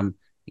 from,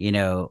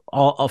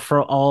 all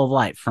for all of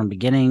life, from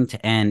beginning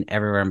to end,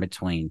 everywhere in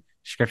between.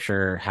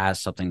 Scripture has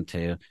something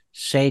to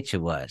say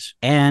to us.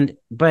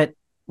 But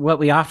what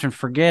we often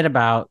forget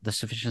about the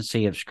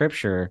sufficiency of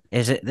Scripture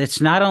is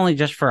it's not only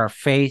just for our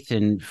faith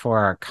and for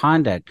our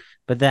conduct,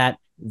 but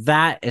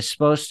that is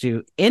supposed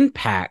to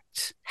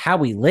impact how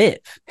we live.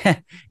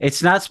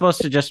 It's not supposed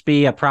to just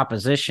be a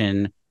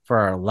proposition for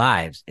our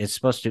lives. It's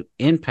supposed to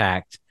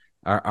impact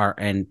our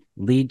and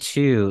lead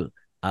to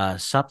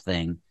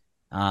something.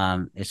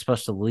 It's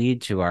supposed to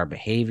lead to our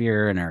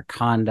behavior and our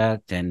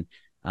conduct and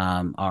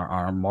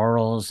our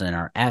morals and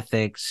our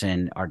ethics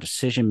and our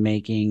decision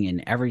making,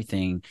 and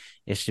everything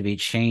is to be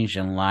changed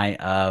in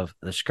light of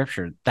the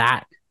Scripture.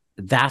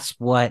 That's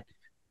what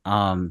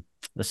the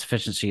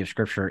sufficiency of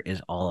Scripture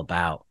is all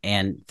about,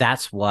 and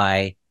that's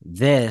why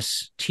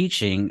this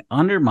teaching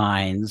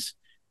undermines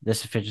the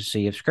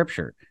sufficiency of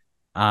Scripture.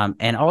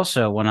 And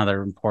also, one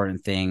other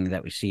important thing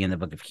that we see in the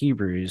book of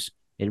Hebrews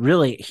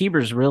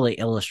Hebrews really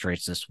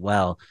illustrates this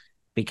well,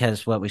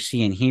 because what we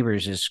see in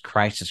Hebrews is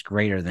Christ is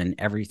greater than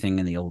everything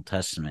in the Old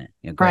Testament,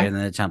 greater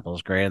than the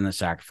temples, greater than the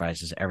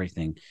sacrifices,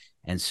 everything.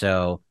 And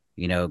so,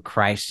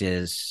 Christ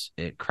is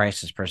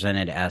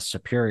presented as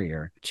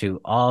superior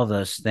to all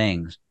those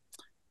things.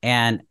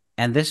 And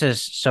this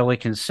is so we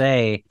can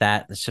say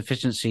that the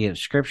sufficiency of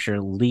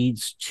Scripture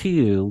leads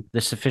to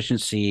the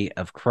sufficiency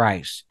of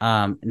Christ.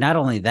 Not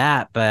only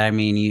that, but I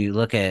mean, you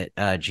look at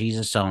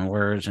Jesus' own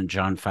words in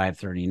John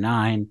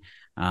 5:39.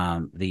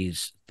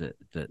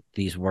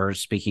 These words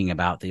speaking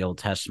about the Old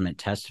Testament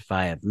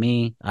testify of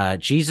me.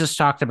 Jesus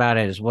talked about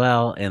it as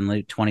well in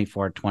Luke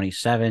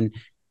 24:27.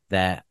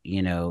 That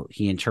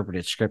he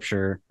interpreted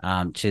Scripture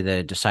to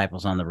the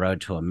disciples on the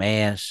road to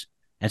Emmaus.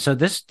 And so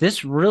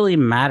this really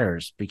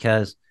matters,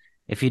 because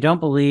if you don't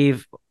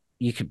believe,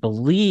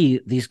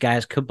 these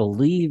guys could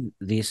believe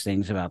these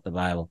things about the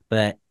Bible,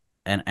 but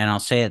and I'll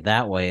say it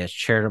that way, as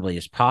charitably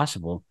as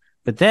possible.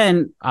 But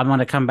then I'm going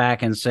to come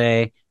back and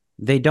say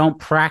they don't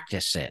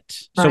practice it.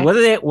 Right. So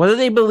whether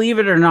they believe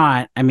it or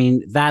not, I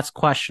mean, that's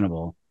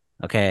questionable.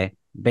 Okay,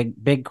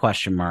 big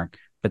question mark.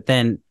 But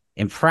then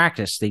in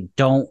practice, they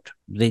don't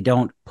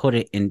put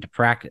it into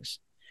practice.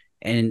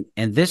 And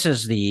this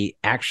is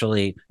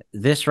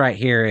this right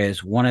here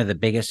is one of the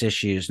biggest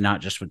issues, not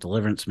just with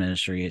deliverance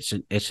ministry. It's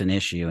an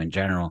issue in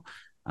general,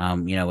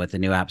 with the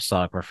New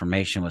Apostolic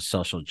Reformation, with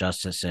social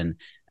justice, and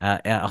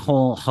a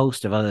whole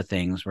host of other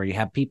things, where you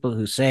have people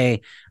who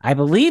say, I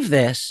believe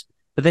this,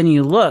 but then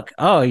you look,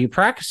 oh, are you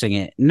practicing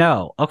it?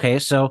 No. Okay.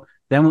 So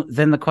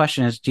then the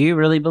question is, do you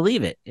really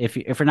believe it? If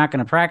you're not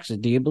going to practice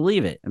it, do you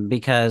believe it?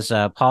 Because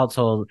Paul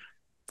told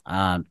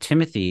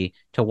Timothy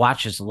to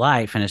watch his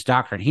life and his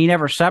doctrine. He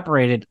never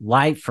separated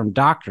life from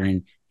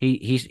doctrine.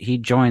 He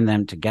joined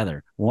them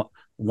together.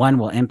 One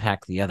will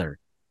impact the other.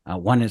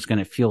 One is going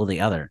to fuel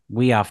the other.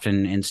 We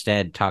often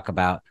instead talk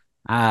about,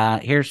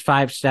 here's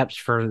 5 steps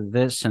for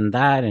this and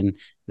that, and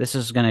this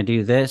is going to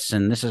do this,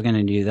 and this is going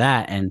to do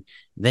that. And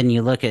then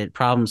you look at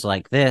problems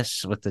like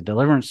this with the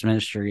deliverance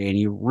ministry, and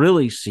you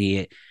really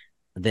see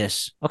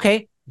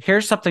okay,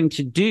 here's something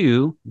to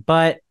do,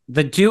 but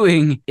the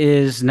doing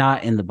is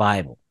not in the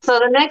Bible. So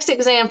the next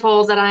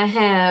example that I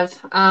have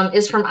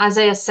is from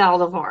Isaiah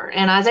Saldivar,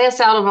 and Isaiah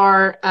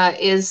Saldivar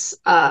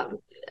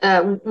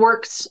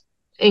works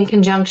in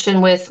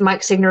conjunction with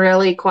Mike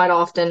Signorelli quite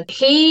often.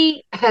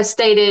 He has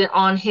stated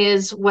on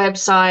his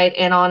website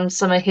and on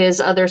some of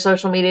his other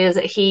social medias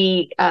that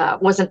he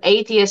was an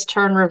atheist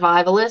turned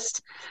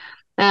revivalist.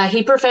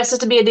 He professes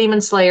to be a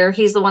demon slayer.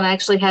 He's the one that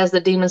actually has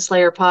the Demon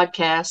Slayer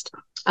podcast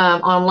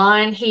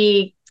online.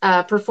 He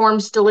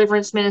performs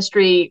deliverance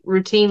ministry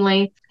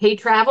routinely. He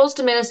travels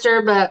to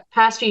minister, but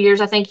past few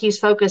years, I think he's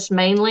focused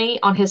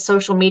mainly on his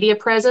social media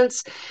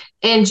presence.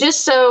 And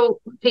just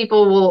so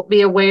people will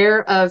be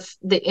aware of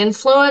the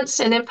influence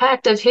and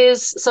impact of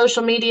his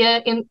social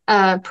media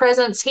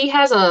presence, he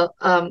has a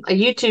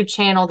YouTube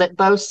channel that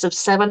boasts of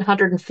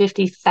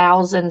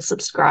 750,000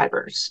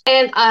 subscribers.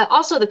 And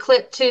also the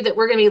clip, too, that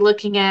we're going to be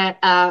looking at,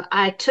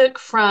 I took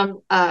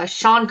from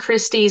Sean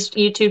Christie's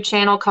YouTube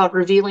channel called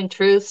Revealing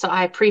Truth. So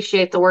I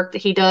appreciate the work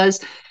that he does.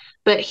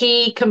 But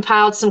he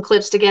compiled some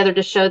clips together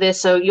to show this,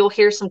 so you'll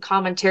hear some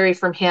commentary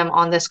from him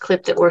on this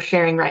clip that we're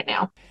sharing right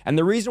now. And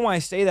the reason why I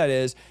say that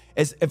is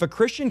if a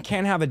Christian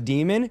can't have a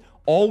demon,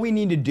 all we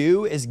need to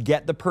do is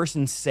get the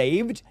person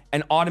saved,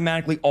 and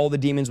automatically all the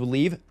demons will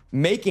leave,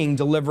 making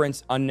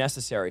deliverance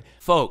unnecessary.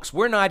 Folks,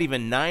 we're not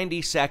even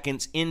 90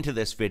 seconds into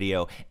this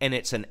video, and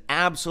it's an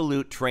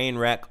absolute train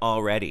wreck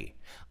already.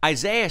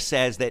 Isaiah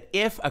says that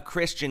if a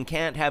Christian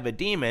can't have a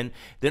demon,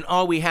 then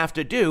all we have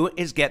to do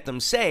is get them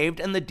saved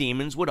and the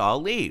demons would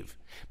all leave,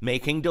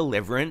 making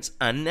deliverance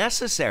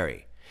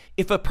unnecessary.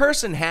 If a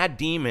person had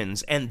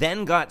demons and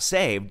then got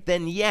saved,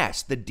 then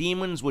yes, the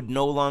demons would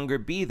no longer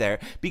be there,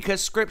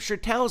 because Scripture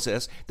tells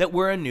us that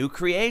we're a new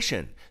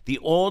creation. The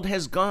old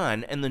has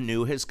gone and the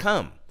new has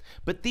come.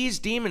 But these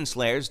demon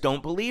slayers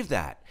don't believe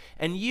that.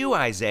 And you,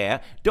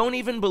 Isaiah, don't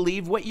even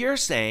believe what you're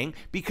saying,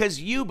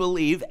 because you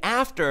believe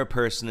after a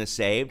person is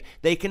saved,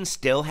 they can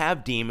still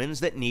have demons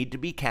that need to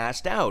be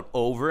cast out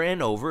over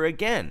and over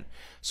again.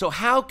 So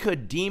how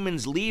could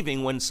demons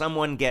leaving when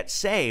someone gets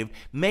saved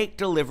make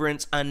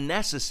deliverance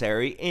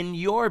unnecessary in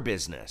your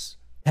business?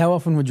 How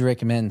often would you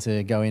recommend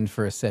to go in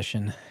for a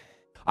session?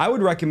 I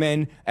would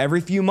recommend every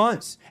few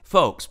months.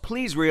 Folks,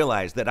 please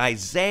realize that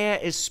Isaiah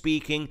is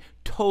speaking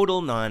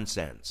total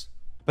nonsense.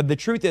 But the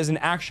truth is, in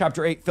Acts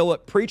chapter 8,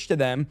 Philip preached to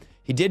them.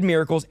 He did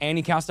miracles and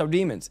he cast out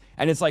demons.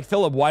 And it's like,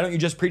 Philip, why don't you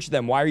just preach to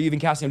them? Why are you even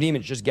casting out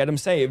demons? Just get them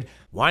saved.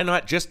 Why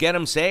not just get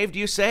them saved,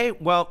 you say?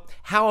 Well,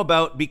 how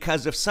about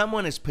because if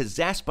someone is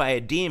possessed by a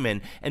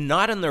demon and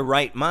not in their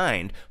right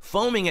mind,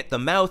 foaming at the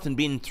mouth and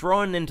being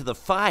thrown into the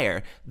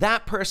fire,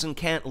 that person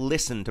can't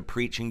listen to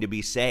preaching to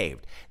be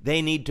saved.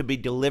 They need to be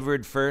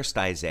delivered first,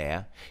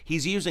 Isaiah.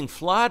 He's using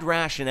flawed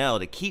rationale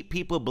to keep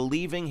people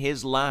believing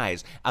his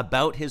lies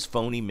about his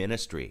phony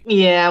ministry.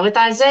 Yeah, with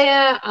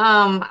Isaiah,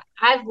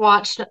 I've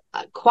watched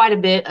quite a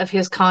bit of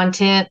his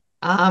content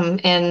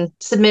and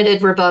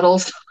submitted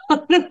rebuttals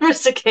on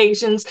numerous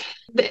occasions.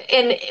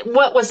 And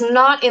what was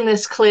not in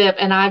this clip,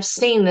 and I've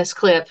seen this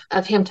clip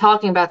of him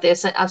talking about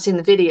this, I've seen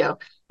the video,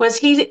 was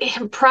he,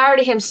 prior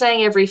to him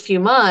saying every few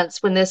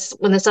months, when this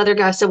other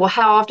guy said, well,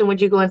 how often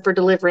would you go in for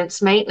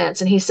deliverance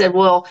maintenance? And he said,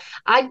 well,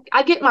 I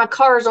get my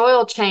car's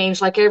oil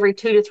changed like every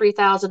 2,000 to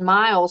 3,000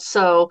 miles.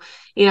 So,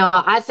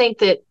 I think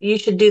that you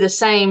should do the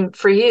same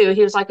for you.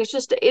 He was like,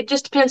 it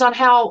just depends on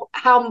how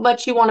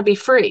much you want to be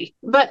free.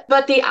 But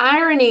the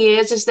irony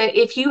is that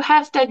if you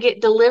have to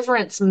get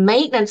deliverance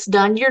maintenance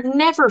done, you're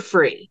never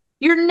free.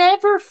 You're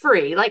never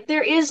free. Like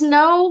there is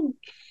no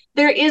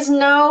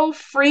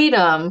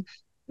freedom.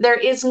 There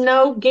is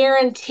no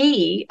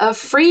guarantee of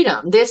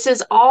freedom. This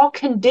is all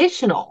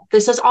conditional.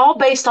 This is all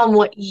based on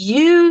what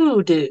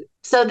you do.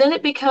 So then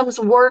it becomes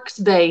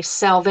works-based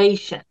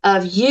salvation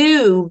of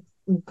you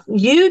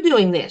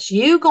doing this,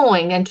 you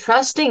going and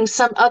trusting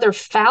some other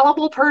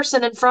fallible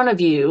person in front of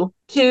you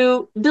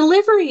to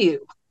deliver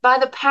you by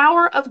the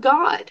power of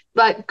God,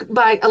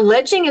 by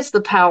alleging it's the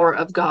power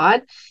of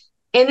God.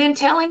 And then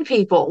telling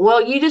people,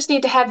 well, you just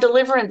need to have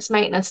deliverance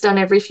maintenance done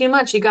every few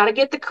months. You got to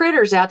get the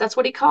critters out. That's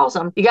what he calls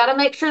them. You got to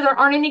make sure there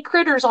aren't any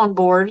critters on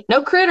board.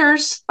 No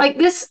critters like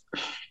this.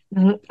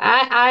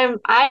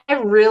 I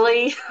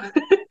really,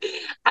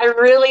 I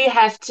really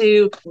have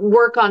to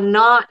work on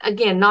not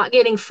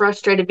getting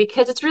frustrated,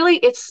 because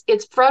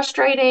it's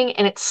frustrating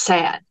and it's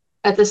sad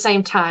at the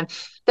same time.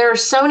 There are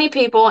so many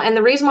people, and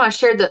the reason why I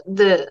shared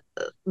the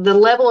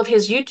level of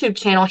his YouTube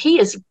channel, he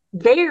is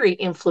very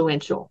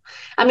influential.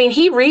 I mean,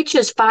 he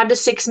reaches 5 to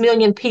 6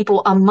 million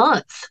people a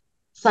month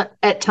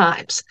at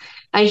times.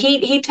 And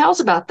he tells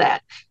about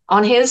that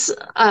on his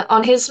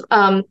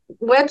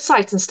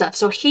websites and stuff.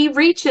 So he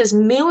reaches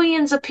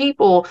millions of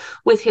people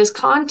with his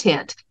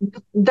content.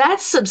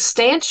 That's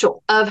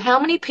substantial of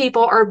how many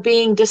people are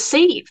being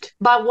deceived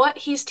by what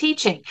he's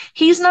teaching.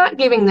 He's not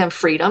giving them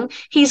freedom.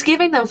 He's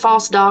giving them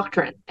false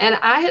doctrine. And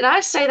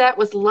I say that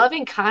with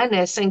loving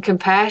kindness and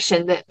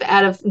compassion, that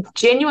out of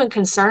genuine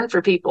concern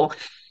for people.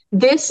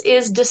 This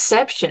is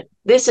deception.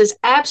 This is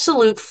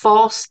absolute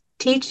false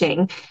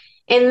teaching.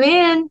 And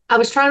then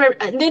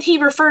then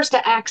he refers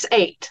to Acts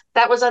 8.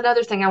 That was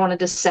another thing I wanted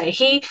to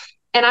say.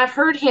 And I've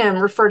heard him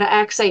refer to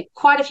Acts 8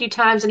 quite a few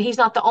times, and he's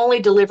not the only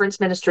deliverance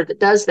minister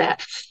that does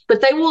that. But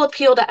they will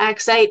appeal to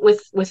Acts 8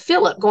 with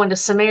Philip going to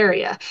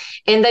Samaria.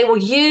 And they will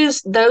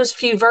use those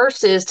few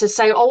verses to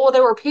say, oh, well,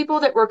 there were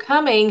people that were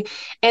coming,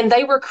 and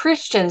they were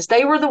Christians.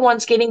 They were the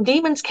ones getting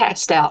demons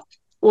cast out.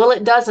 Well,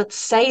 it doesn't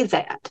say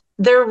that.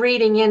 They're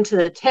reading into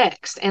the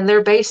text, and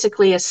they're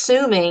basically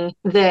assuming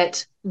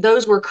that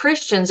those were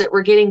Christians that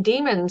were getting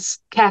demons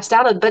cast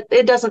out of, but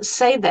it doesn't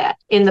say that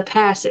in the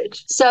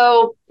passage.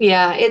 So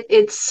yeah,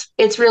 it's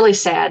really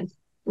sad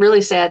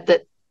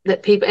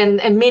that people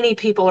and many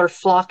people are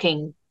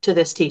flocking to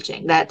this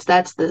teaching. That's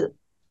the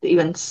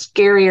even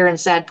scarier and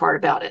sad part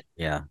about it.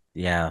 Yeah.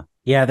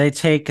 They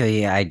take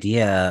the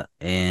idea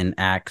in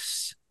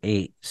Acts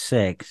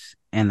 8:6,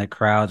 and the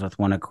crowds with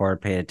one accord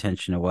paid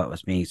attention to what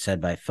was being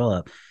said by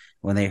Philip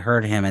when they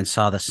heard him and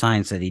saw the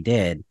signs that he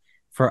did.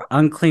 For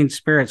unclean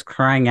spirits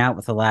crying out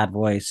with a loud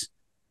voice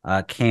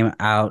came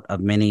out of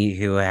many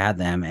who had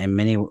them, and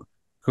many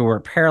who were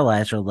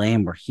paralyzed or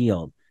lame were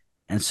healed.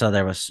 And so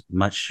there was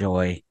much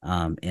joy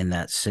in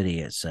that city,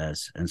 it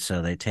says. And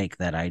so they take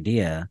that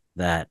idea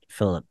that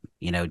Philip,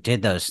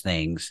 did those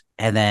things.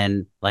 And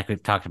then, like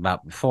we've talked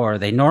about before,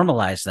 they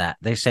normalize that.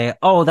 They say,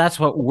 oh, that's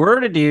what we're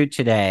to do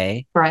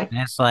today. Right.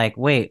 And it's like,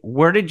 wait,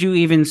 where did you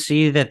even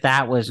see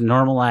that was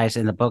normalized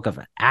in the book of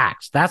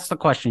Acts? That's the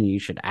question you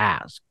should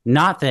ask.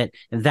 Not that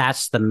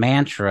that's the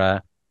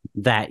mantra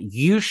that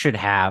you should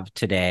have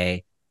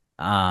today,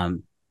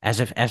 as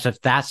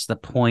if that's the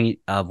point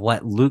of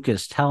what Luke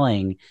is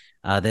telling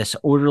this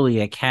orderly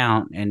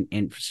account,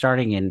 and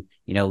starting in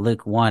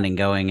Luke 1 and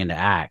going into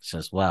Acts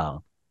as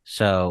well.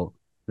 So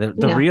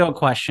the real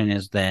question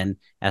is then,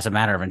 as a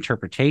matter of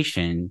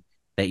interpretation,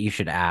 that you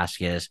should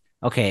ask is,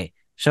 okay,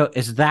 so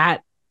is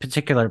that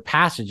particular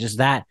passage, is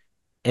that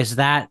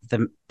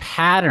the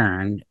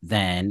pattern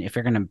then, if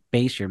you're going to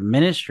base your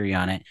ministry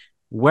on it?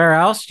 Where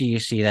else do you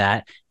see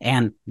that?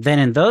 And then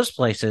in those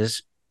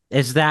places,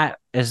 is that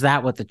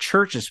what the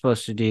church is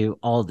supposed to do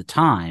all the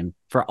time,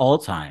 for all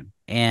time?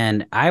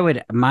 And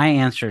my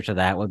answer to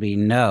that would be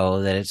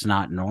no, that it's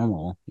not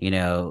normal.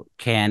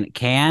 Can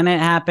it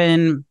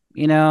happen?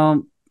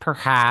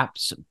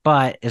 Perhaps,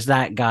 but is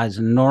that God's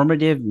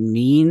normative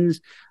means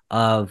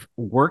of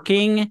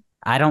working?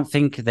 I don't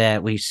think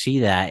that we see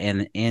that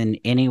in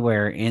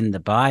anywhere in the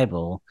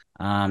Bible.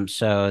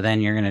 So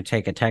then you're going to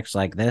take a text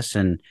like this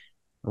and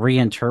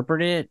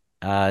reinterpret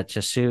it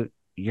to suit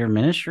your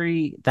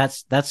ministry.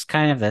 That's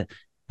kind of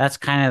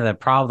the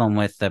problem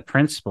with the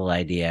principle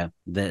idea.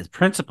 The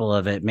principle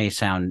of it may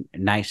sound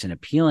nice and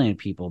appealing to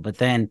people, but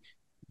then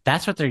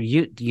that's what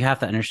you have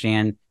to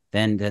understand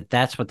then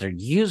that's what they're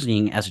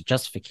using as a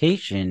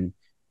justification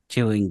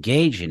to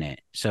engage in it.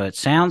 So it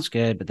sounds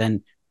good, but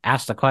then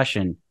ask the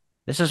question,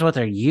 this is what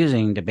they're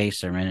using to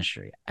base their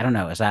ministry. I don't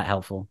know. Is that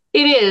helpful?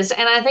 It is.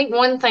 And I think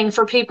one thing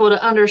for people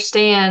to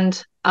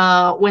understand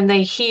when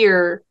they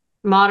hear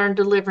modern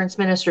deliverance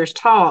ministers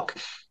talk,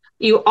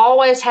 you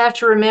always have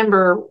to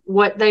remember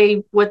what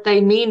they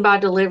mean by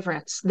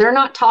deliverance. They're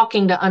not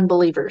talking to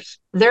unbelievers.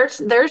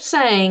 They're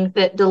saying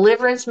that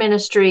deliverance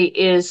ministry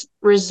is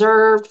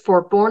reserved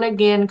for born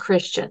again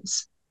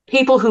Christians,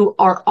 people who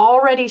are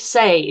already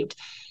saved,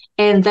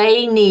 and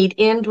they need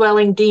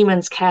indwelling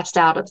demons cast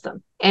out of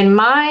them. And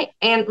my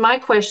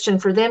question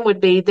for them would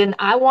be, then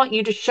I want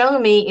you to show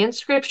me in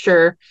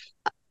Scripture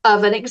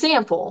of an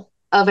example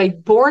of a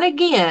born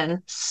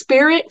again,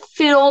 spirit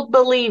filled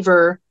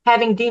believer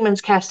having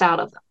demons cast out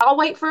of them. I'll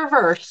wait for a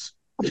verse.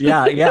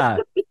 Yeah.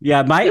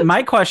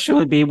 My question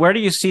would be, where do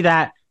you see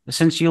that?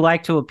 Since you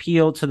like to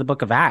appeal to the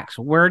Book of Acts,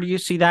 where do you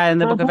see that in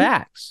the Book of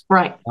Acts?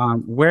 Right.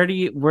 Where do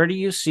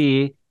you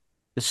see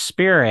the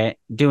Spirit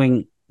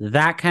doing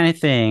that kind of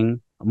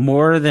thing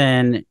more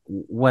than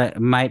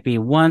what might be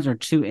one or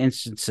two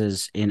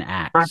instances in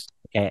Acts? Right.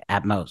 Okay,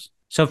 at most.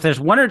 So if there's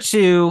one or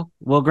two,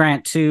 we'll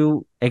grant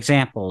two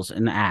examples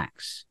in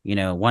Acts,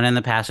 one in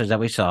the passage that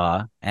we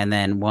saw, and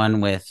then one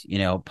with,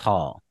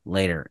 Paul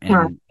later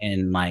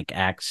in like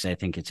Acts, I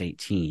think it's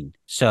 18.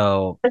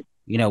 So,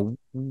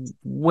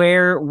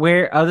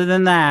 where other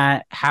than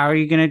that, how are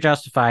you going to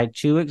justify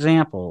two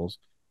examples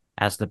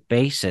as the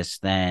basis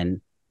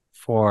then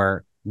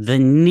for the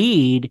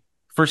need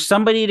for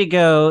somebody to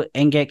go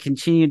and get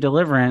continued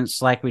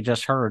deliverance, like we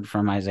just heard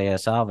from Isaiah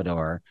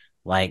Salvador,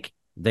 like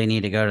they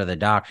need to go to the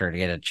doctor to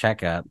get a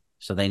checkup.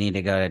 So they need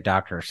to go to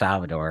Dr.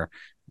 Salvador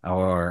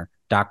or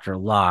Dr.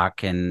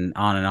 Locke and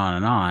on and on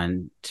and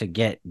on to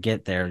get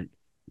their,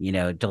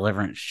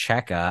 deliverance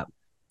checkup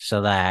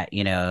so that,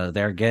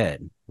 they're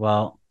good.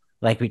 Well,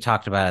 like we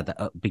talked about at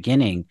the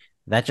beginning,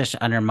 that just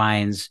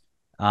undermines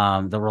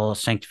the role of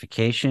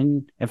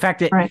sanctification. In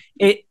fact,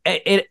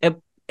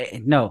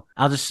 no,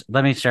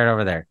 let me start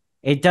over there.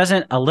 It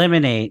doesn't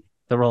eliminate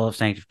the role of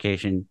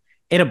sanctification.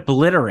 It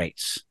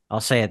obliterates, I'll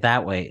say it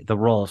that way, the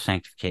role of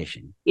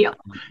sanctification. Yeah.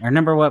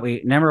 Remember what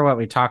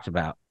we talked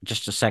about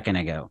just a second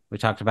ago. We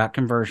talked about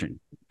conversion.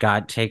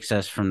 God takes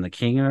us from the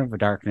kingdom of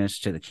darkness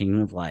to the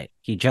kingdom of light.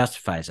 He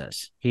justifies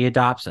us. He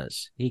adopts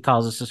us. He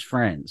calls us his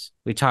friends.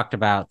 We talked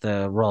about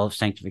the role of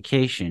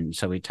sanctification.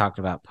 So we talked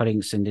about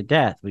putting sin to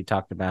death. We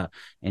talked about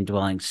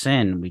indwelling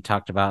sin. We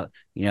talked about,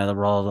 the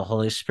role of the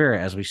Holy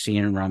Spirit as we see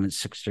in Romans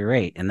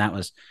 6-8. And that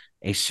was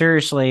a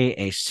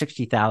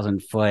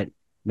 60,000 foot,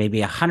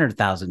 maybe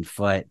 100,000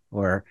 foot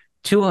or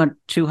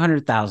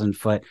 200,000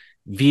 foot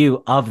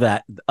view of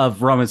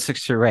Romans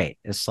 6-8.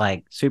 It's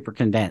like super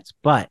condensed,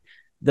 but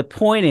the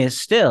point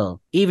is still,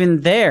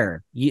 even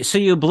there, so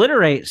you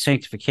obliterate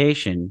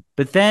sanctification,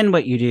 but then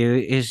what you do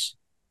is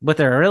what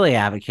they're really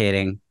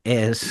advocating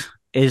is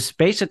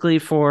basically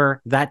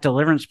for that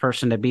deliverance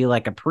person to be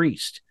like a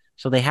priest.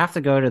 So they have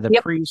to go to the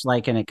priest,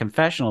 like in a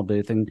confessional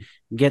booth, and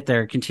get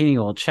their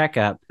continual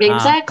checkup.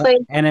 Exactly.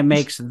 And it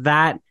makes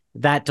that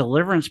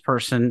deliverance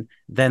person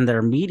then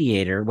their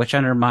mediator, which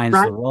undermines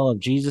the role of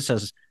Jesus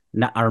as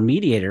our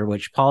mediator,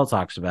 which Paul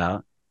talks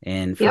about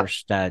in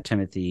First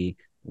Timothy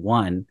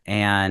 1,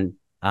 and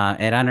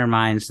it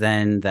undermines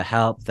then the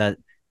help that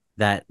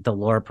the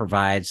Lord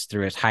provides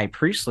through his high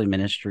priestly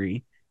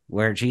ministry,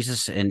 where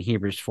Jesus in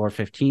Hebrews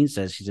 4:15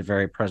 says he's a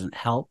very present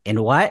help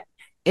in what?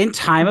 In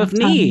time of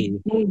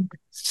need.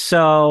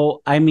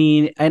 So I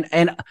mean,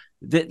 and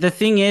the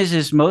thing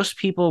is most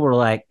people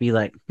will be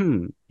like,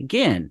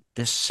 again,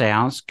 this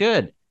sounds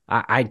good.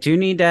 I do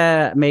need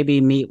to maybe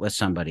meet with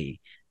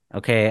somebody.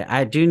 Okay,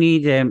 I do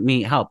need to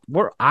meet help.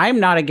 I'm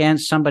not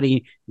against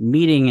somebody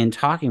meeting and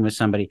talking with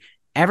somebody.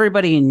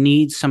 Everybody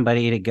needs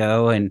somebody to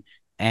go and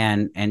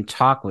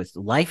talk with.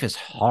 Life is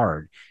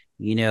hard.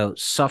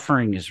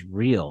 Suffering is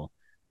real.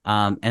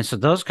 And so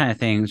those kind of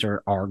things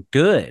are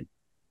good.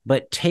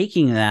 But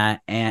taking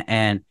that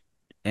and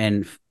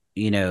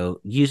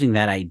using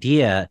that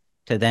idea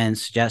to then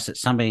suggest that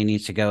somebody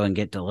needs to go and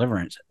get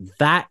deliverance,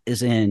 that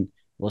is in,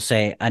 we'll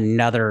say,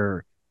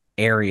 another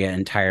area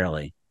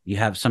entirely. You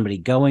have somebody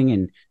going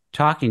and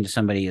talking to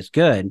somebody is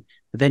good,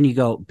 but then you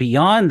go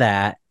beyond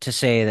that to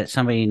say that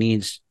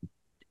somebody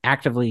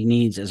actively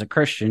needs as a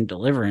Christian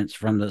deliverance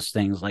from those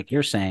things, like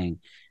you're saying,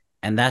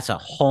 and that's a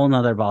whole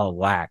nother ball of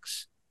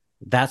wax.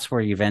 That's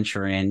where you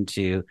venture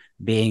into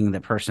being the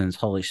person's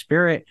Holy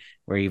Spirit,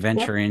 where you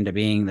venture into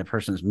being the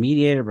person's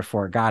mediator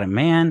before God and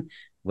man,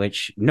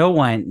 which no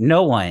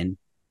one,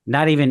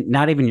 not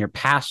even your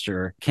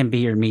pastor can be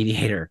your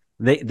mediator.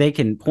 They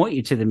can point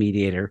you to the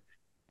mediator.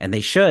 And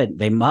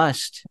they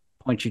must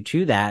point you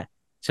to the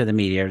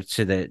mediator,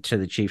 to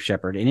the chief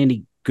shepherd, and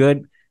any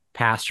good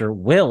pastor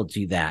will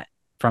do that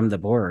from the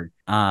board.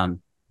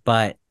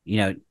 But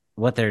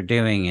what they're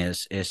doing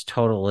is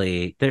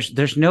totally,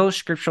 there's no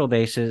scriptural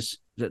basis.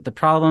 The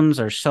problems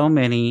are so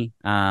many,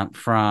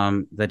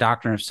 from the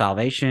doctrine of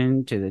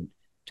salvation to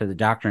the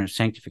doctrine of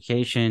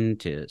sanctification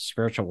to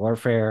spiritual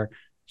warfare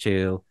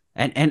to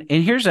And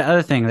here's the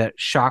other thing that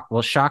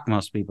will shock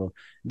most people.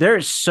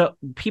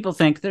 People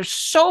think there's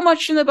so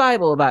much in the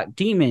Bible about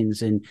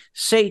demons and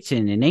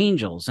Satan and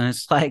angels, and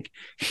it's like,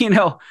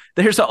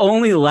 there's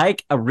only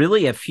like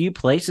a few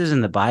places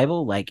in the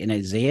Bible, like in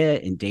Isaiah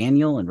and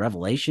Daniel and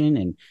Revelation,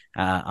 and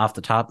off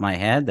the top of my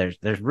head,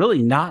 there's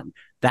really not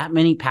that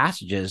many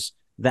passages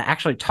that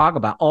actually talk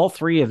about all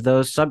three of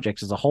those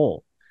subjects as a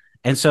whole.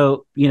 And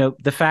so,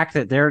 the fact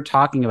that they're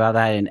talking about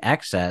that in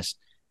excess,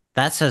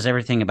 that says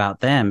everything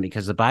about them,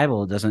 because the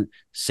Bible doesn't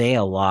say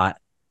a lot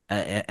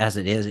as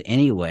it is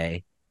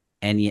anyway.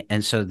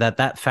 And so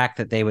that fact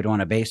that they would want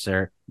to base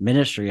their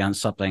ministry on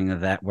something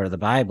where the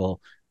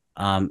Bible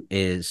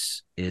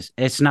is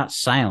it's not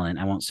silent.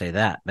 I won't say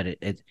that, but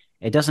it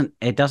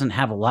doesn't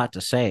have a lot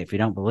to say. If you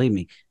don't believe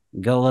me,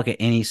 go look at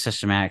any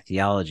systematic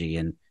theology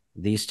and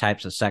these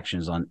types of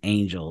sections on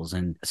angels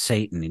and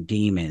Satan and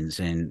demons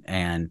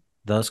and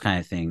those kind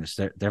of things.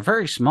 They're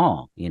very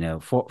small,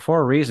 for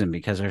a reason,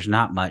 because there's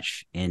not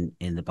much in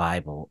the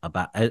Bible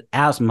about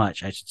as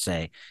much, I should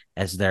say,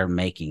 as they're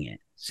making it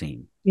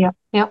seem. Yep.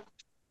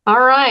 All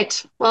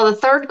right. Well, the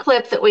third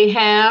clip that we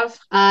have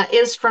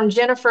is from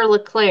Jennifer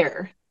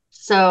LeClaire.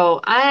 So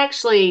I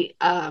actually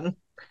I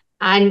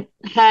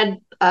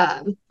had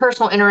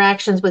personal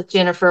interactions with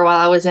Jennifer while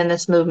I was in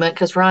this movement,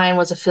 because Ryan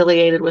was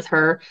affiliated with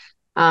her.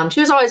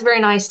 She was always very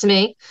nice to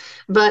me,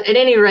 but at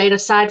any rate,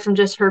 aside from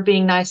just her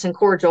being nice and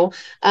cordial,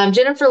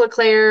 Jennifer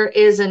LeClaire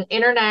is an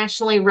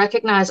internationally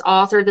recognized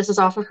author. This is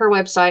off of her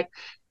website.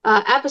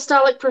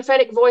 Apostolic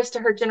prophetic voice to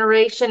her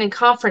generation and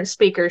conference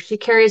speaker. She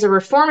carries a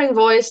reforming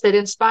voice that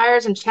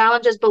inspires and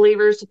challenges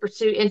believers to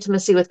pursue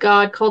intimacy with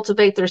God,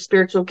 cultivate their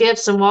spiritual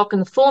gifts, and walk in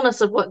the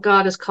fullness of what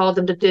God has called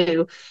them to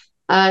do.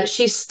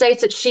 She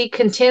states that she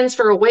contends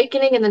for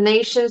awakening in the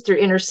nations through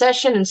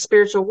intercession and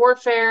spiritual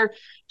warfare,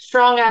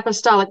 strong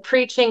apostolic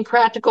preaching,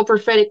 practical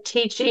prophetic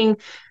teaching.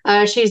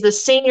 She's the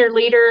senior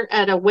leader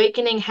at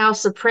Awakening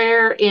House of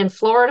Prayer in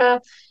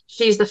Florida.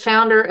 She's the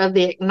founder of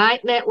the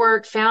Ignite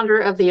Network, founder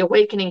of the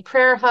Awakening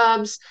Prayer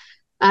Hubs.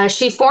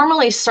 She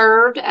formerly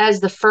served as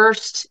the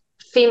first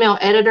female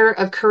editor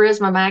of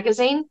Charisma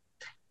magazine,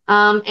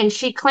 and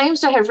she claims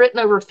to have written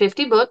over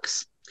 50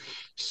 books.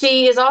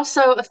 She is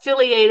also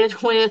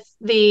affiliated with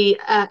the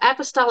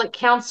Apostolic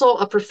Council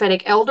of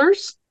Prophetic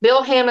Elders,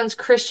 Bill Hammond's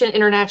Christian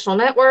International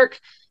Network,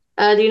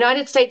 the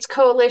United States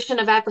Coalition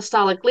of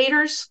Apostolic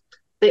Leaders,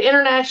 the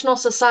International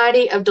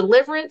Society of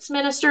Deliverance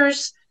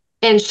Ministers,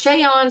 and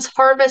Shayon's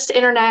Harvest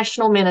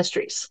International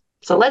Ministries.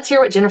 So let's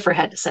hear what Jennifer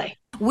had to say.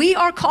 We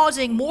are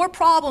causing more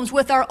problems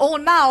with our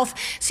own mouth.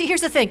 See,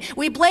 here's the thing.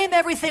 We blame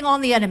everything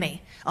on the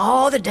enemy.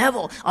 Oh, the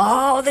devil.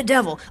 Oh, the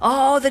devil.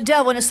 Oh, the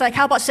devil. And it's like,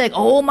 how about saying,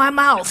 oh, my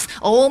mouth.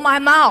 Oh, my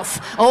mouth.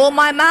 Oh,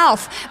 my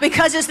mouth.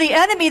 Because it's the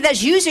enemy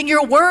that's using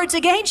your words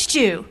against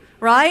you,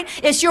 right?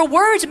 It's your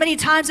words many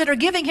times that are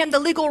giving him the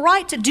legal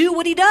right to do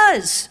what he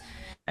does.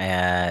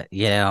 When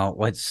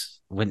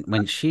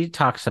she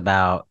talks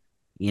about,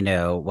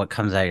 what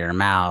comes out of your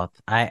mouth,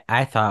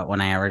 I thought when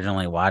I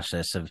originally watched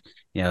this of,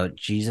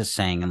 Jesus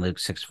saying in Luke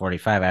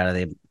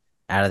 6:45,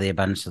 out of the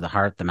abundance of the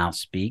heart, the mouth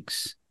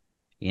speaks,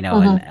 and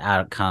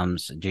out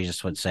comes,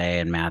 Jesus would say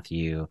in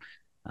Matthew,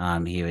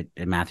 in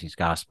Matthew's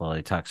gospel,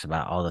 he talks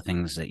about all the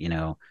things that,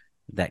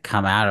 that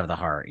come out of the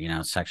heart,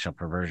 sexual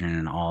perversion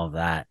and all of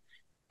that.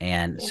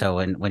 And so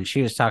when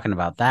she was talking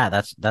about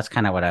that, that's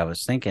kind of what I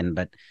was thinking.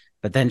 But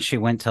then she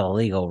went to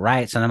legal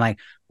rights, and I'm like,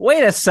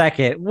 wait a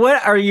second,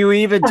 what are you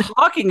even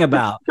talking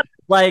about?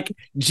 Like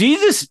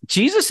Jesus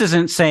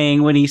isn't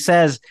saying, when he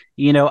says,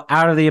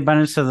 out of the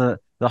abundance of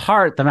the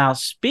heart, the mouth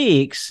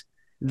speaks,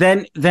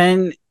 then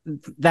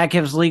that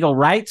gives legal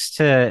rights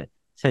to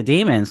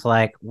demons.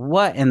 Like,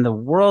 what in the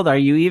world are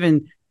you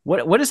even,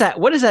 what is that?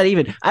 What is that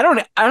even? I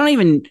don't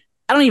even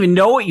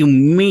know what you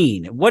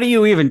mean. What are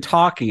you even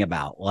talking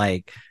about?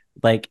 Like,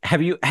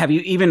 have you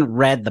even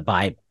read the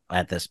Bible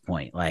at this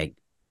point? Like,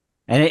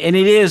 and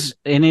it is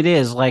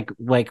like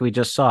we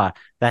just saw,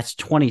 that's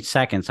 20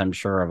 seconds, I'm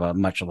sure, of a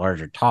much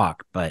larger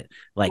talk. But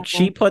like,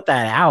 she put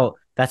that out,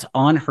 that's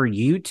on her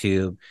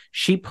YouTube.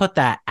 She put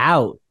that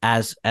out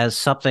as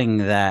something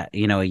that, a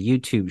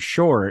YouTube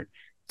short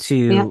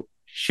to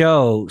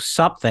show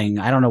something.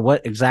 I don't know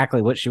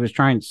exactly what she was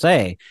trying to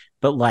say,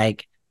 but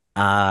like,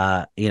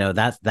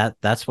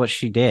 that's what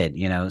she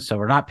did, so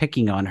we're not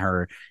picking on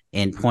her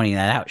in pointing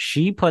that out.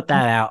 She put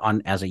that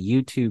out as a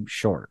YouTube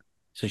short.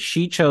 So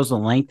she chose the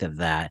length of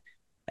that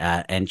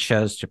and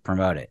chose to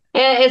promote it.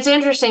 And it's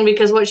interesting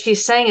because what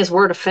she's saying is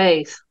word of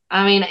faith.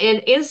 I mean,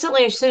 and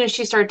instantly, as soon as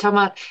she started talking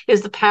about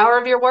is the power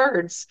of your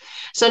words.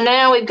 So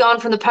now we've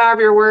gone from the power of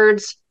your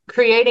words,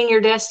 creating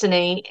your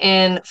destiny,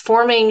 and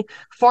forming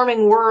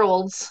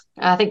worlds.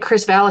 I think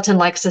Chris Valentin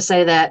likes to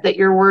say that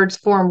your words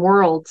form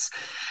worlds.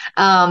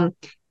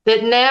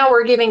 That now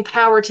we're giving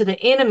power to the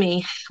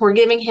enemy. We're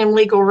giving him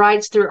legal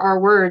rights through our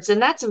words.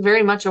 And that's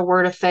very much a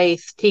word of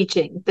faith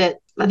teaching that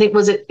I think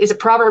is it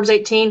Proverbs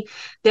 18,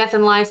 death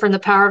and life are in the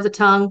power of the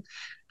tongue.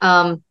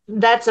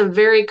 That's a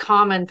very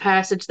common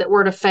passage, that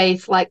word of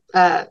faith, like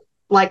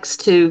likes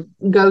to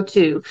go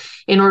to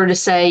in order to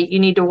say you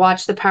need to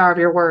watch the power of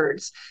your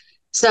words.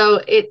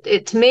 So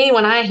it to me,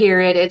 when I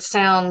hear it, it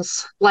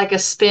sounds like a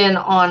spin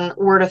on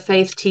word of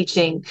faith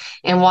teaching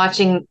and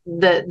watching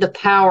the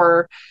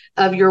power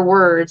of your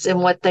words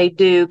and what they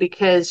do,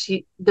 because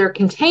they're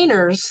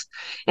containers.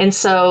 And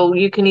so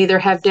you can either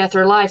have death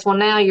or life. Well,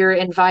 now you're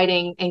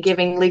inviting and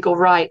giving legal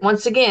right.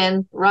 Once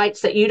again,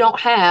 rights that you don't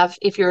have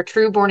if you're a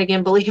true born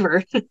again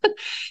believer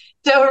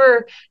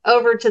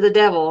over to the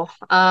devil.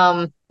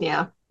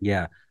 Yeah.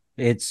 Yeah.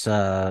 It's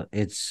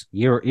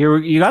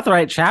you got the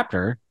right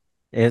chapter.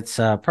 It's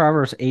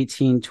Proverbs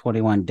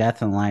 18:21.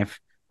 Death and life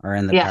are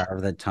in the power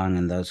of the tongue,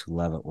 and those who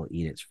love it will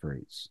eat its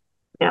fruits.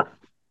 Yeah.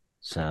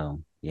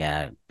 So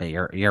yeah, but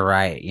you're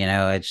right. You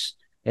know,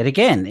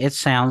 it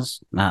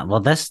sounds well.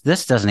 This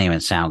doesn't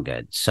even sound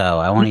good. So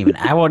I won't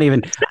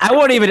even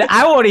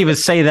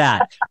say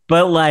that.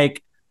 But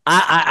like,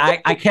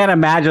 I can't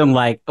imagine,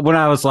 like, when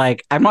I was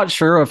like, I'm not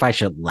sure if I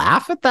should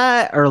laugh at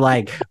that or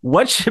like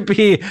what should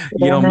be,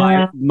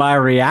 my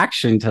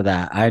reaction to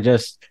that. I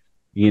just,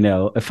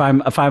 if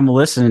I'm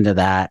listening to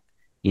that,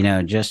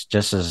 just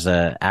as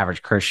a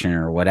average Christian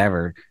or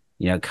whatever,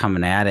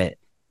 coming at it,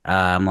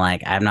 I'm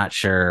like, I'm not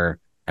sure.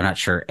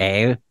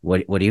 A,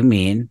 what do you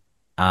mean?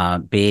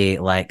 B,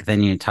 like,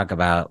 then you talk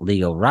about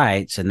legal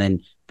rights,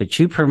 but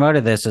you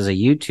promoted this as a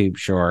YouTube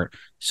short.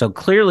 So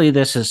clearly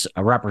this is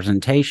a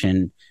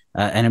representation,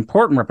 an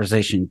important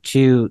representation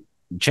to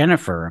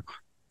Jennifer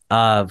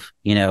of,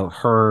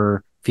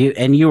 her view.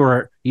 And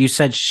you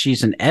said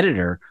she's an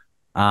editor,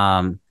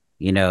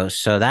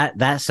 so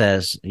that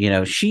says,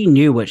 she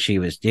knew what she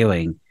was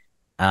doing.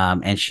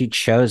 And she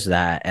chose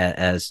that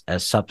as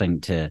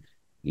something to,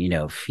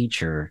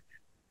 feature,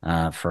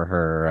 for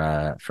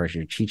her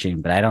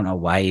teaching. But I don't know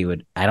why you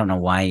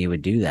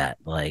would do that.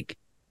 Like,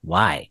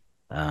 why?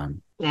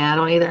 Yeah, I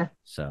don't either.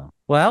 So,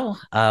 well,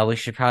 we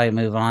should probably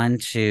move on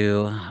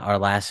to our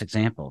last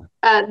example.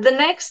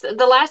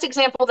 The last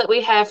example that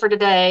we have for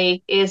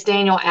today is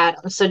Daniel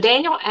Adams. So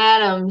Daniel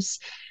Adams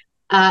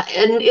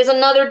is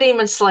another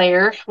demon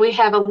slayer. We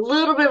have a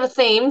little bit of a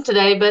theme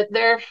today, but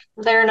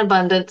they're in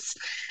abundance.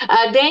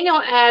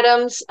 Daniel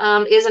Adams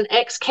is an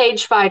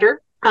ex-cage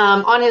fighter.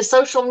 On his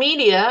social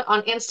media,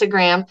 on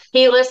Instagram,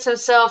 he lists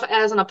himself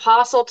as an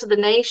apostle to the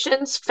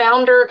nations,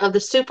 founder of the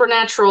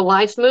supernatural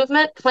life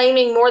movement,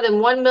 claiming more than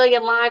 1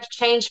 million lives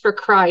changed for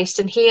Christ.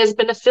 And he has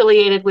been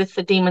affiliated with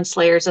the demon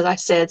slayers, as I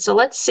said. So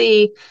let's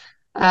see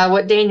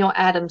what Daniel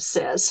Adams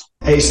says.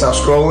 Hey, stop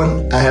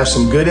scrolling. I have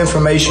some good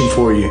information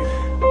for you,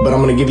 but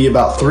I'm going to give you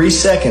about 3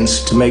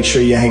 seconds to make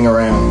sure you hang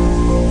around.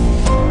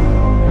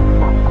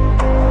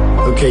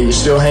 Okay, you're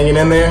still hanging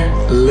in there?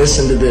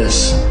 Listen to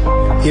this.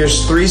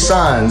 Here's 3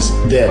 signs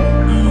that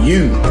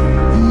you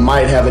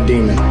might have a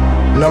demon.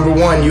 Number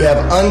 1, you have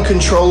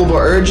uncontrollable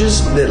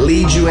urges that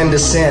lead you into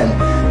sin.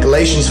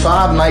 Galatians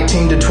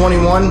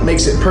 5:19-21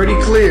 makes it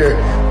pretty clear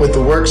what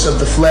the works of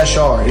the flesh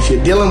are. If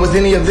you're dealing with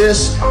any of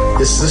this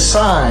is a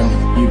sign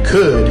you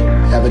could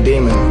have a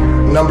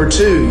demon. Number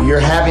 2, you're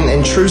having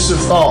intrusive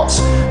thoughts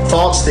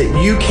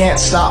that you can't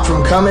stop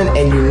from coming,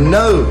 and you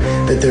know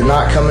that they're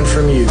not coming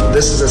from you.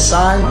 This is a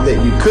sign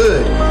that you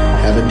could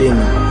have a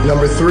demon.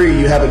 Number 3,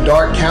 you have a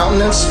dark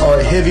countenance or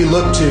a heavy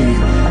look to you.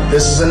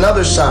 This is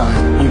another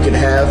sign you could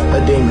have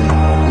a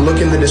demon.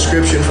 Look in the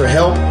description for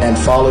help and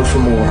follow for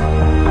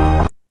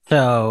more.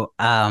 So,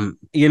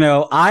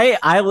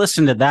 I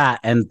listened to that,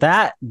 and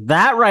that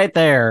right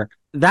there,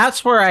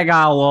 that's where I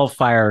got a little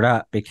fired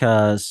up,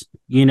 because,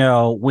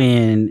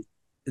 when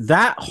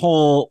that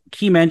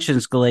he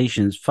mentions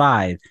Galatians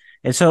 5.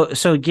 And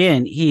so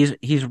again,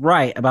 he's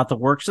right about the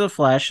works of the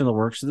flesh and the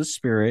works of the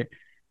spirit.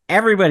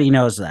 Everybody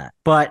knows that.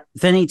 But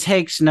then he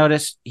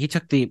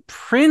took the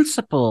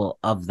principle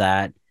of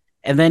that,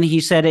 and then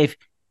he said,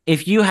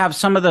 if you have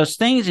some of those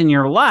things in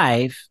your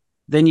life,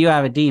 then you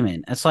have a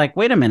demon. It's like,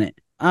 wait a minute.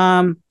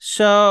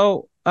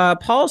 So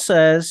Paul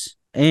says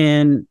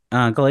in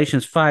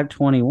Galatians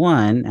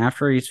 5:21,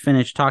 after he's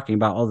finished talking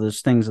about all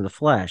those things of the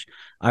flesh,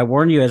 I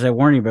warn you, as I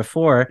warned you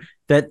before,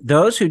 that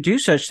those who do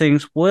such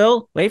things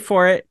will, wait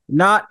for it,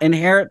 not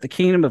inherit the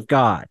kingdom of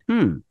God.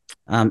 And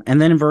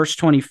then in verse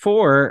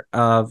 24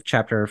 of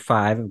chapter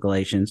 5 of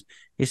Galatians,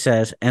 he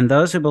says, and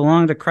those who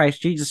belong to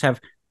Christ Jesus have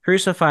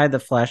crucified the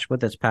flesh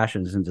with its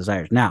passions and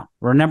desires. Now,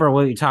 remember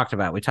what we talked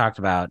about. We talked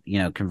about,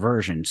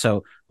 conversion.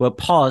 So what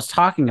Paul is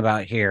talking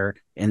about here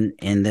in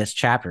this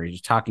chapter,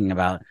 he's talking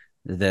about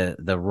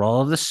the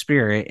role of the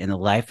Spirit in the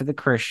life of the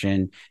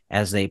Christian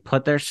as they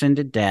put their sin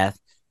to death,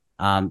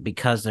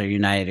 because they're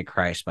united to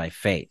Christ by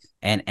faith.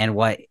 And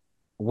what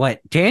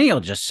Daniel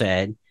just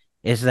said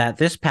is that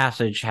this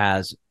passage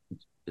has,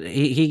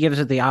 he gives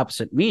it the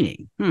opposite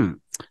meaning.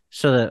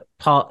 So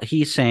that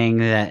he's saying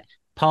that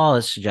Paul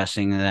is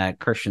suggesting that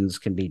Christians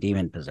can be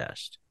demon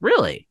possessed.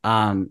 Really?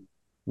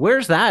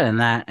 Where's that in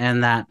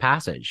that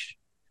passage,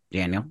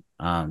 Daniel?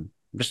 I'm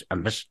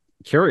just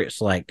curious,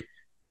 like,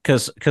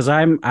 because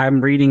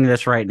I'm reading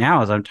this right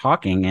now as I'm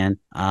talking, and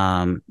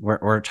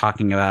we're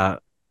talking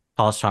about,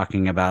 Paul's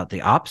talking about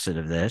the opposite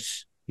of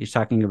this. He's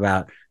talking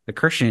about the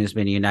Christian has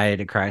been united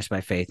to Christ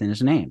by faith in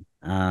his name,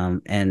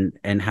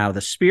 and how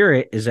the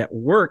Spirit is at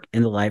work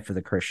in the life of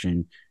the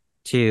Christian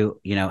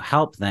to,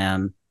 help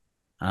them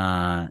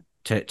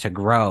to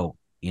grow,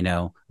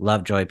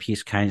 love, joy,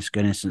 peace, kindness,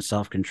 goodness, and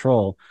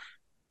self-control.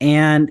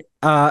 And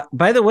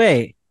by the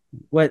way,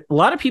 what a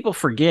lot of people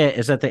forget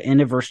is at the end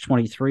of verse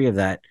 23 of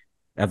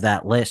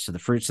that list of the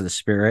fruits of the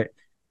Spirit,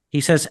 he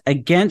says,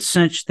 against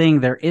such thing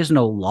there is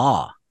no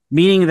law,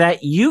 meaning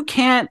that you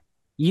can't,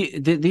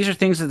 these are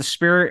things that the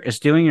Spirit is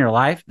doing in your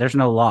life. There's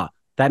no law.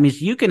 That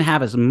means you can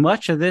have as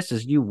much of this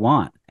as you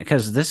want,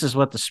 because this is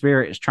what the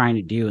Spirit is trying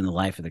to do in the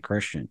life of the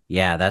Christian.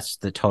 Yeah, that's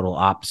the total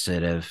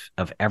opposite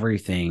of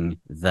everything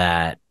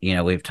that,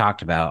 we've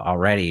talked about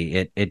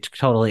already. It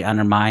totally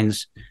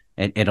undermines,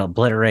 it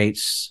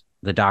obliterates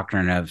the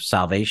doctrine of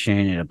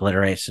salvation. It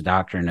obliterates the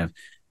doctrine of,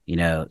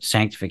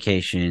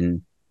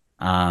 sanctification.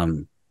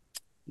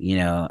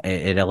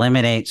 It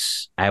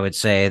eliminates, I would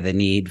say, the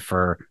need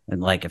for,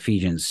 like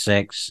Ephesians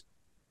 6,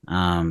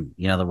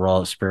 the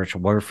role of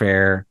spiritual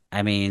warfare.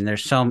 I mean,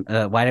 there's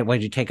why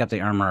would you take up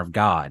the armor of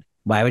God?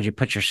 Why would you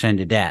put your sin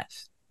to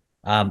death?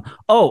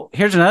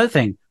 Here's another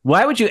thing.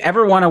 Why would you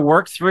ever want to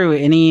work through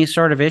any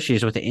sort of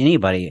issues with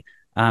anybody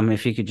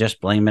if you could just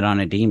blame it on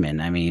a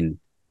demon? I mean,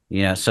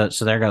 so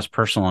there goes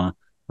personal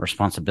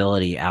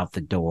responsibility out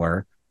the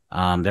door.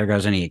 There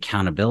goes any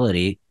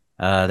accountability.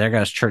 There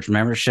goes church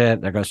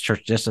membership. There goes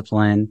church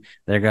discipline.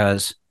 There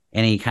goes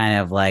any kind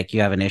of, like,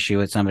 you have an issue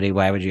with somebody.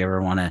 Why would you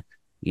ever want to,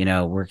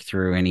 work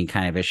through any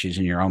kind of issues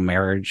in your own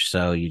marriage?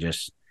 So you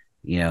just,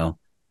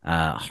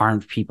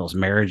 harmed people's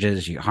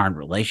marriages. You harmed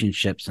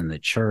relationships in the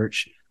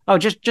church. Oh,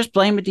 just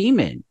blame a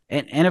demon.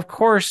 And of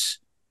course,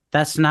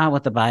 that's not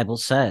what the Bible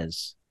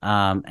says.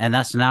 And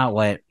that's not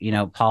what,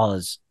 Paul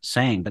is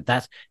saying, but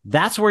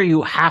that's where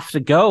you have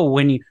to go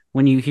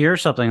when you hear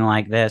something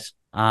like this.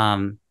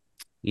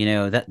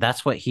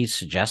 That's what he's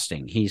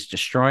suggesting. He's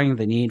destroying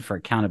the need for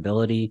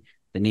accountability,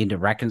 the need to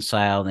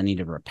reconcile, the need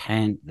to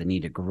repent, the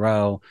need to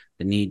grow,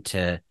 the need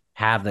to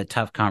have the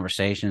tough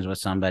conversations with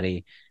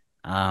somebody.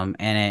 And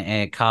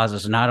it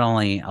causes not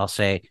only, I'll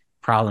say,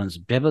 problems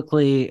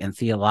biblically and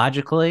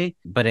theologically,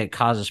 but it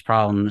causes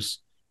problems,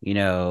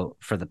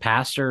 for the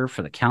pastor,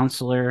 for the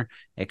counselor.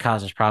 It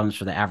causes problems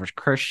for the average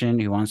Christian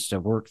who wants to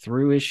work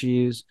through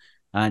issues.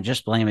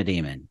 Just blame a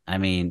demon. I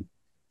mean,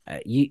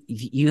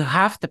 you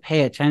have to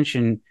pay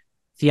attention.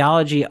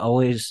 Theology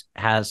always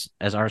has,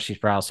 as R.C.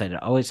 Sproul said,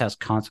 it always has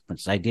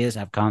consequences. Ideas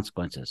have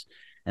consequences.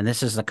 And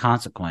this is the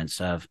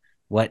consequence of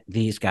what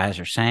these guys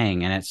are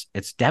saying. And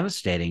it's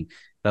devastating,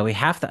 but we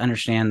have to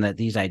understand that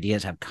these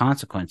ideas have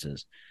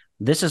consequences.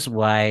 This is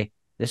why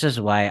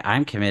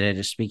I'm committed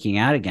to speaking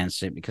out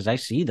against it, because I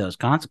see those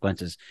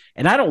consequences,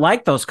 and I don't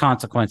like those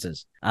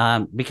consequences,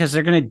 because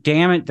they're going to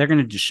damage, they're going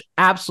to just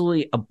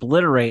absolutely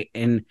obliterate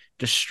and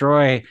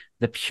destroy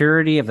the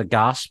purity of the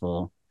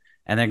gospel,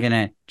 and they're going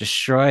to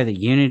destroy the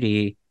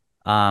unity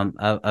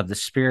of the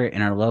Spirit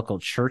in our local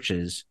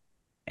churches,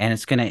 and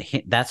that's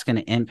going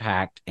to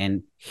impact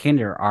and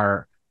hinder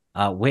our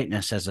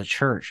witness as a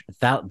church.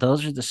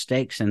 Those are the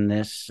stakes in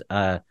this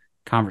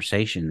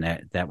conversation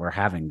that we're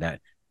having.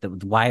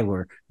 Why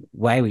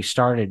we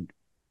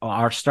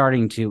are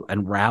starting to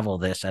unravel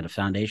this at a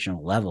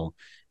foundational level,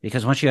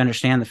 because once you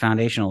understand the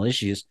foundational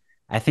issues,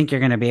 I think you're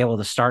going to be able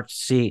to start to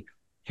see,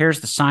 here's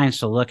the signs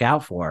to look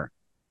out for.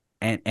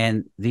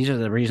 And these are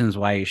the reasons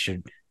why you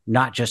should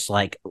not just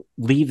like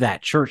leave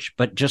that church,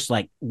 but just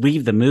like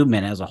leave the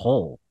movement as a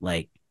whole.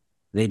 Like,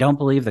 they don't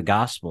believe the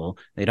gospel.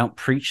 They don't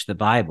preach the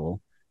Bible.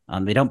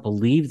 They don't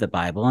believe the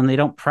Bible, and they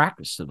don't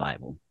practice the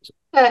Bible.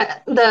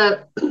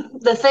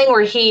 The thing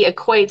where he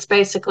equates,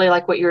 basically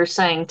like what you were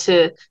saying,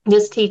 to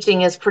this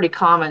teaching is pretty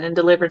common in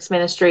deliverance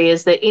ministry,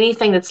 is that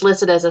anything that's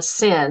listed as a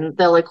sin,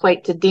 they'll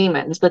equate to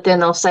demons, but then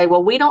they'll say,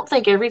 well, we don't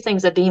think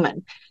everything's a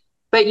demon.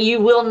 But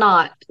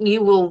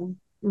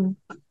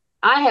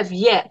I have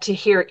yet to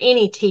hear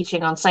any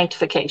teaching on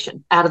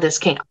sanctification out of this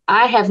camp.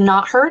 I have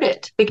not heard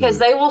it, because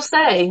they will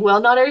say, well,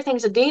 not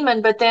everything's a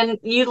demon, but then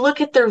you look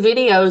at their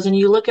videos and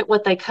you look at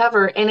what they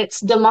cover, and it's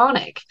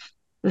demonic.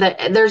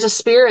 That there's a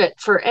spirit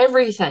for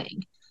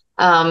everything,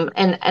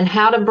 and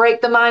how to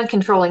break the mind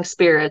controlling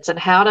spirits, and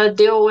how to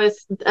deal with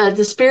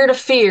the spirit of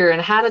fear,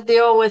 and how to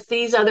deal with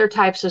these other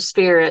types of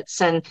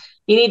spirits. And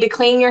you need to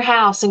clean your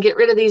house and get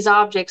rid of these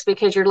objects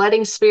because you're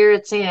letting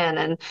spirits in.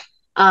 And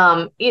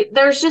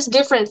there's just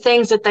different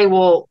things that they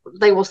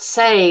will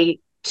say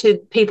to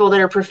people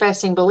that are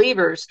professing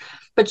believers,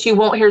 but you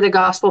won't hear the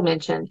gospel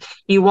mentioned.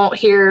 You won't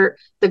hear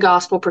the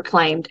gospel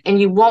proclaimed,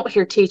 and you won't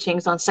hear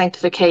teachings on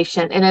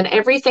sanctification. And then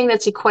everything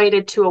that's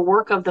equated to a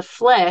work of the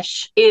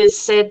flesh is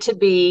said to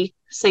be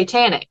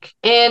satanic.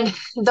 And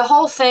the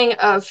whole thing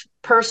of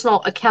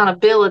personal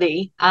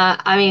accountability,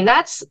 I mean,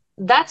 that's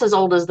as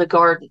old as the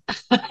garden.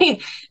 I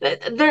mean,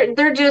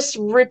 they're just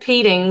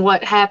repeating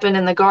what happened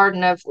in the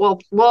garden of, well,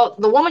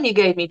 the woman you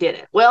gave me did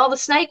it. Well, the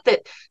snake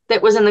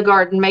that was in the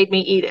garden made me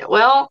eat it.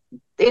 Well,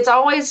 it's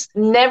always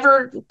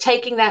never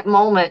taking that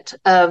moment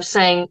of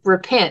saying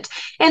repent.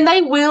 And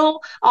they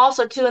will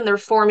also too in their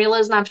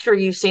formulas, and I'm sure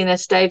you've seen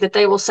this, Dave, that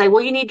they will say,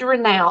 well, you need to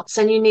renounce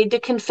and you need to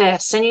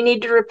confess and you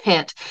need to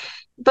repent.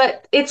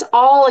 But it's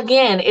all,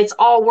 again, it's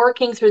all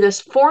working through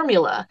this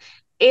formula.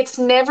 It's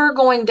never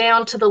going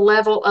down to the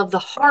level of the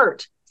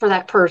heart for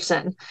that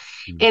person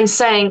and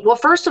saying, well,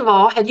 first of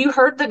all, have you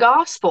heard the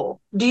gospel?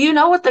 Do you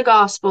know what the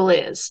gospel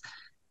is?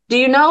 Do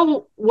you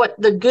know what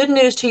the good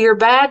news to your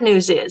bad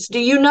news is? Do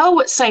you know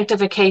what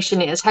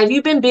sanctification is? Have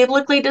you been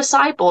biblically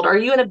discipled? Are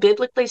you in a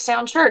biblically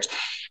sound church?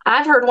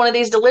 I've heard one of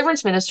these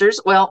deliverance ministers,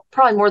 well,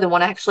 probably more than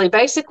one actually,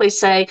 basically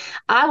say,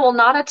 I will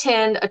not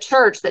attend a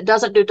church that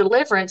doesn't do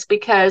deliverance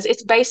because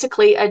it's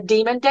basically a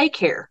demon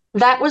daycare.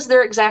 That was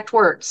their exact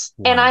words.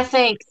 Wow. And I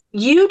think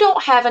you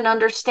don't have an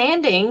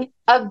understanding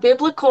of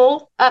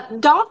biblical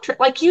doctrine.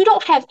 Like, you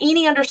don't have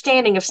any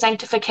understanding of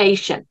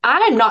sanctification. I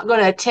am not going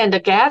to attend a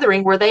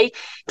gathering where they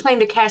claim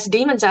to cast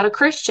demons out of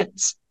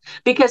Christians,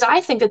 because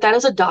I think that that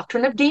is a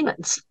doctrine of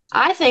demons.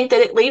 I think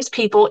that it leaves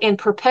people in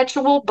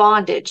perpetual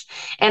bondage.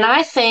 And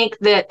I think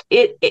that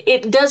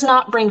it does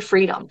not bring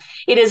freedom.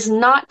 It is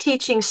not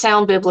teaching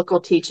sound biblical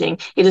teaching.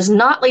 It is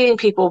not leading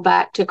people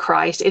back to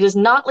Christ. It is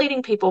not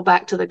leading people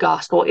back to the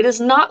gospel. It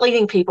is not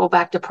leading people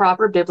back to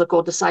proper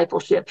biblical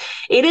discipleship.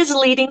 It is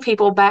leading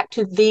people back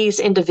to these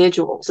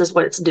individuals is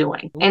what it's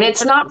doing. And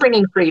it's not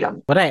bringing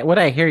freedom. What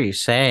I hear you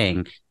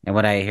saying, and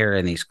what I hear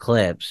in these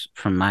clips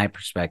from my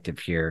perspective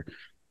here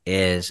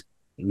is,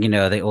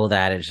 the old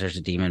adage, there's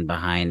a demon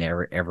behind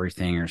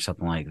everything or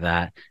something like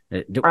that.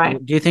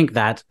 Right. Do you think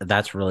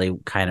that's really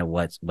kind of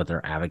what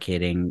they're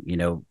advocating,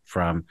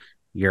 from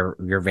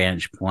your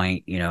vantage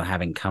point,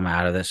 having come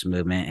out of this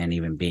movement and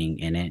even being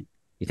in it?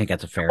 You think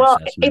that's a fair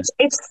assessment?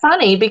 It's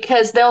funny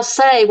because they'll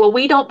say, well,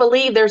 we don't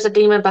believe there's a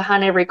demon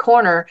behind every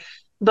corner.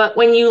 But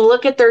when you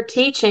look at their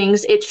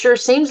teachings, it sure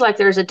seems like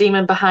there's a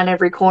demon behind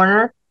every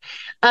corner.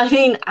 I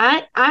mean,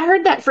 I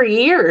heard that for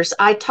years.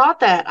 I taught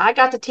that. I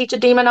got to teach a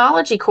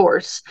demonology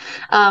course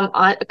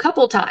a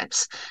couple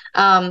times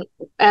at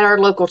our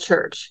local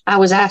church. I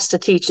was asked to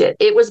teach it.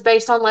 It was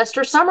based on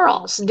Lester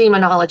Summerall's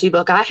demonology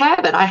book. I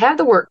have it. I have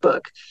the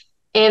workbook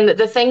and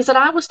the things that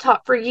I was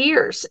taught for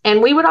years.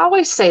 And we would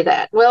always say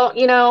that, well,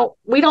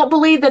 we don't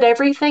believe that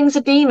everything's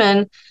a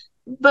demon.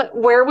 But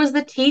where was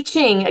the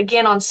teaching,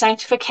 again, on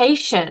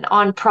sanctification,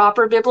 on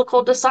proper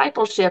biblical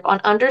discipleship,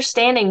 on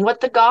understanding what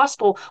the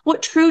gospel,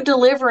 what true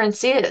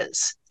deliverance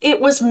is?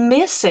 It was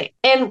missing.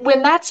 And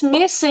when that's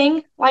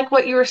missing, like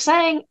what you were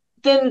saying,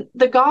 then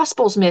the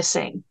gospel's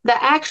missing,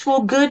 the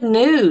actual good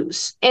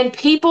news. And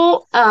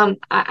people,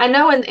 I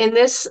know in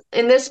this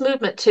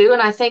movement too,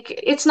 and I think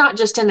it's not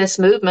just in this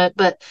movement,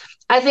 but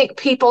I think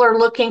people are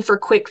looking for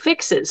quick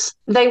fixes.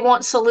 They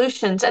want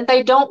solutions, and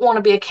they don't want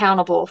to be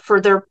accountable for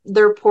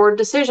their poor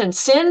decisions.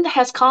 Sin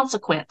has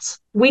consequence.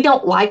 We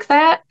don't like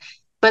that,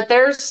 but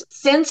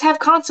sins have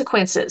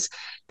consequences.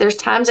 There's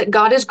times that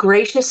God is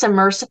gracious and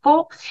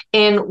merciful,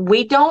 and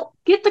we don't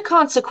get the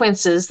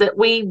consequences that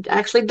we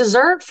actually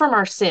deserve from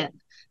our sin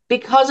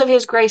because of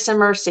his grace and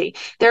mercy.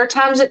 There are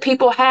times that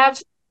people have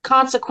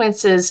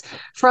consequences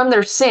from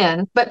their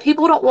sin, but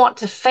people don't want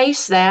to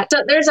face that.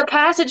 So there's a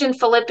passage in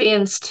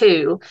Philippians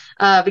 2,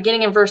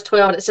 beginning in verse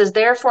 12, and it says,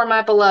 therefore,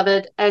 my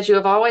beloved, as you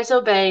have always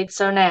obeyed,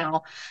 so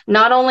now,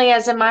 not only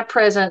as in my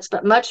presence,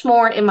 but much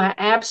more in my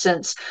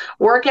absence,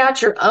 work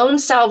out your own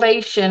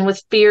salvation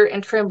with fear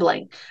and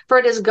trembling. For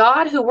it is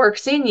God who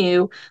works in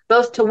you,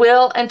 both to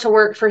will and to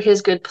work for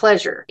his good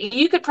pleasure.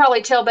 You could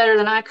probably tell better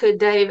than I could,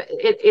 Dave.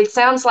 It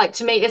sounds like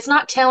to me, it's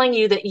not telling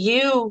you that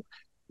you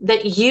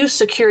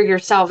secure your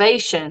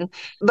salvation,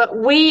 but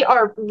we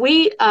work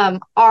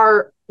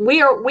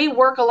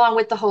along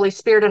with the Holy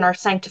Spirit in our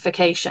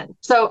sanctification.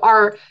 So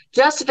our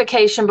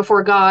justification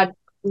before God,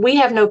 we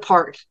have no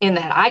part in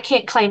that. I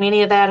can't claim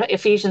any of that.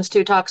 Ephesians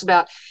 2 talks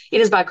about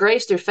it is by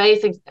grace through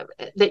faith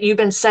that you've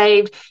been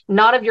saved,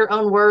 not of your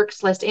own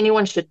works, lest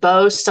anyone should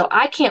boast. So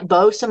I can't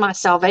boast in my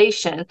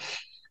salvation.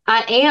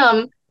 I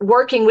am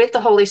working with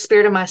the Holy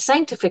Spirit in my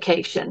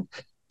sanctification.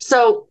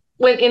 So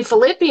when in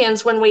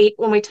Philippians, when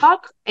we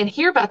talk and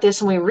hear about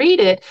this and we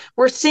read it,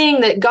 we're seeing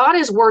that God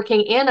is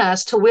working in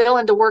us to will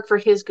and to work for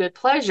his good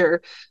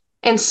pleasure.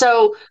 And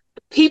so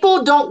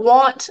people don't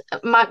want,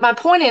 my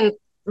point in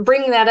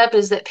bringing that up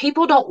is that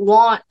people don't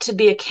want to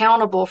be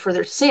accountable for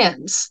their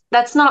sins.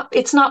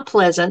 It's not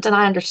pleasant, and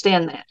I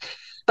understand that.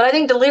 But I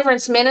think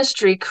deliverance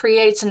ministry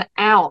creates an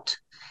out.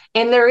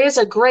 And there is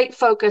a great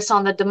focus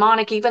on the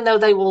demonic, even though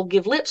they will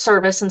give lip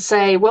service and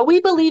say, well, we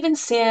believe in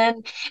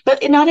sin,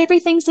 but not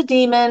everything's a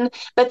demon.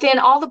 But then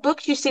all the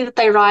books you see that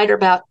they write are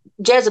about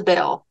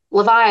Jezebel,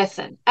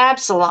 Leviathan,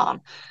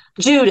 Absalom,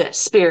 Judas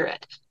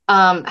spirit,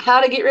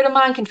 how to get rid of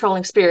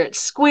mind-controlling spirits,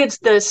 squids,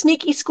 the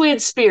sneaky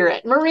squid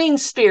spirit, marine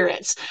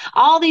spirits,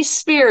 all these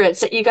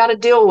spirits that you got to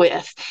deal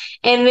with.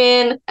 And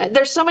then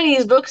there's so many of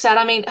these books out.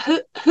 I mean,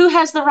 who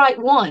has the right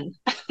one?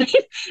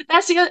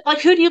 That's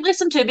who do you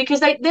listen to? Because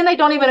they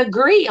don't even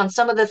agree on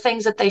some of the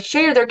things that they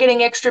share. They're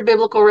getting extra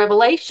biblical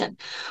revelation.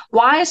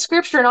 Why is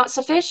Scripture not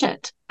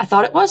sufficient? I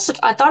thought it was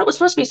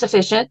supposed to be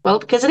sufficient. Well,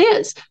 because it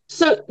is.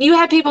 So you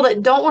have people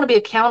that don't want to be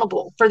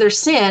accountable for their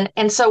sin.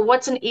 And so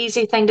what's an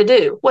easy thing to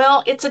do?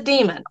 Well, it's a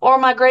demon. Or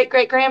my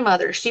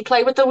great-great-grandmother, she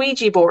played with the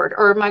Ouija board.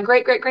 Or my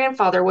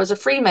great-great-grandfather was a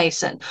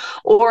Freemason.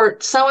 Or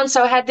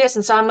so-and-so had this,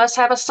 and so I must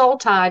have a soul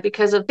tie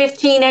because of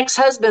 15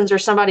 ex-husbands or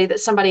somebody that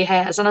somebody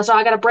has. And so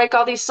I got to break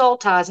all these soul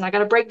ties, and I got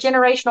to break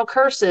generational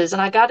curses,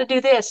 and I got to do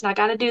this, and I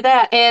got to do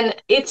that. And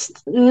it's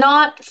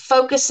not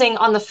focusing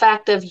on the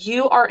fact of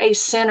you are a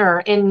sinner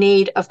in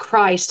need of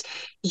Christ.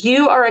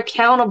 You are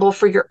accountable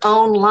for your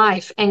own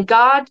life. And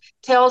God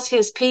tells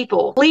his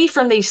people, flee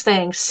from these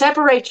things,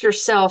 separate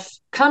yourself,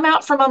 come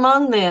out from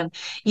among them.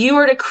 You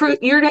are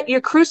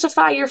to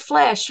crucify your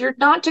flesh. You're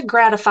not to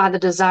gratify the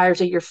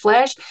desires of your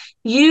flesh.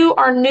 You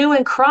are new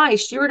in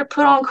Christ. You are to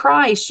put on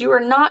Christ. You are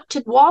not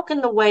to walk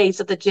in the ways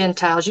of the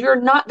Gentiles.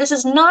 This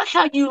is not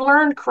how you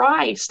learn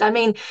Christ. I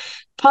mean,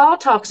 Paul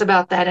talks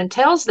about that and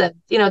tells them,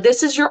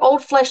 this is your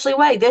old fleshly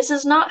way. This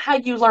is not how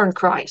you learn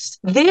Christ.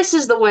 This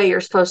is the way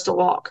you're supposed to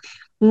walk.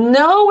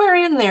 Nowhere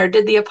in there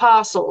did the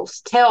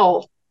apostles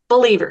tell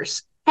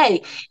believers,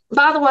 hey,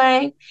 by the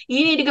way,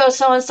 you need to go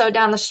so-and-so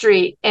down the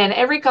street and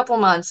every couple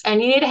months,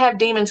 and you need to have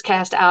demons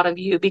cast out of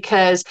you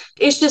because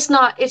it's just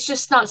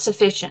not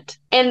sufficient.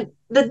 And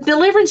the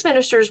deliverance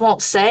ministers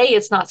won't say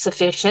it's not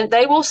sufficient.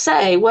 They will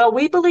say, well,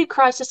 we believe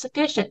Christ is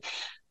sufficient.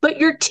 But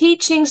your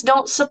teachings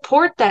don't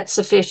support that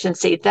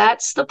sufficiency.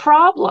 That's the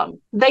problem.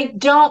 They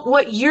don't,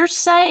 what you're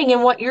saying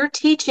and what you're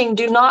teaching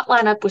do not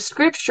line up with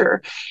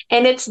scripture.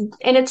 And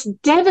it's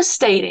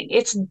devastating.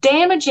 It's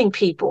damaging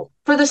people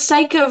for the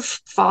sake of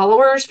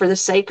followers, for the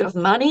sake of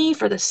money,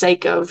 for the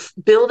sake of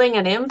building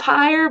an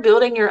empire,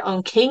 building your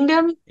own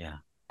kingdom. Yeah.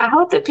 I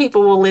hope that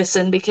people will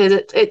listen because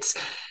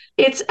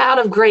it's out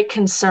of great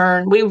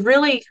concern.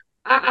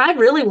 I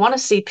really want to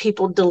see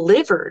people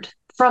delivered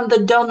from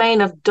the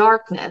domain of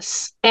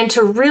darkness and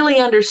to really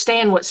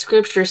understand what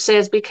scripture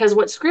says, because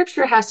what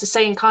scripture has to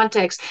say in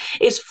context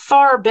is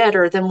far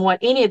better than what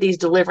any of these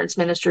deliverance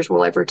ministers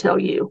will ever tell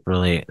you.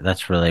 Really,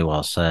 that's really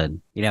well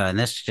said. And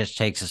this just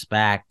takes us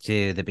back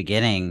to the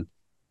beginning.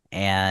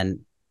 And,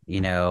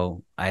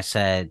 I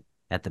said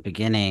at the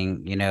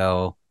beginning,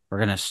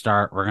 we're going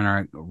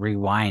to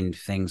rewind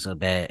things a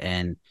bit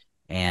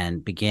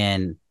and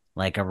begin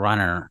like a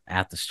runner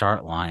at the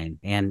start line.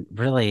 And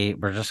really,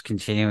 we're just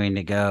continuing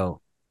to go,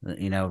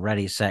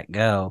 ready, set,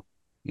 go.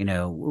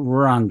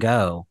 We're on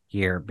go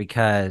here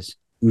because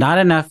not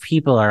enough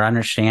people are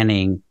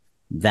understanding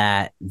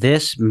that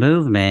this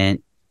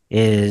movement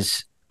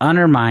is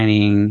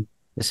undermining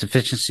the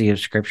sufficiency of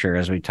Scripture,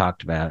 as we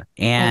talked about.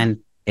 And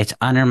it's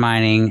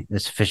undermining the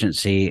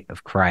sufficiency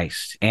of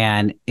Christ.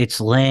 And it's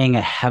laying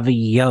a heavy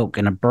yoke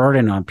and a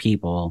burden on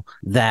people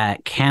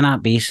that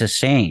cannot be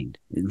sustained.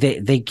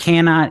 They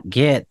cannot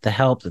get the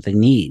help that they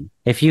need.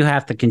 If you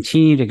have to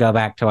continue to go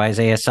back to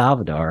Isaiah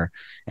Salvador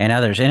and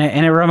others,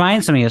 and it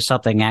reminds me of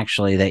something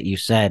actually that you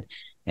said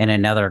in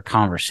another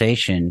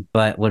conversation,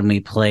 but when we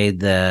played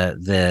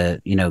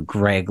the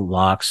Greg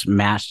Locke's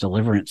mass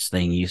deliverance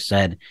thing, you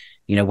said,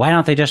 why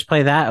don't they just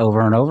play that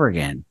over and over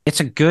again? It's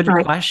a good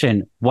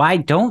question. Why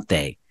don't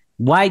they?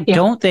 Why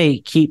don't they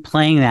keep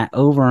playing that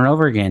over and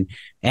over again?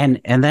 And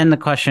then the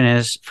question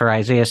is for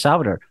Isaiah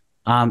Salvador,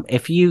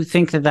 if you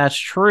think that that's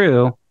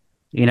true,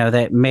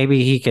 that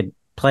maybe he could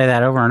play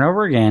that over and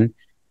over again,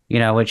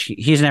 which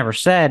he's never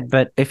said,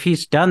 but if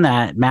he's done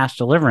that mass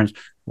deliverance,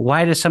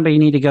 why does somebody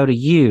need to go to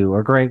you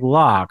or Greg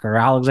Locke or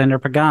Alexander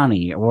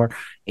Pagani or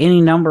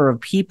any number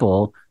of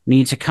people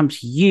need to come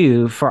to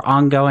you for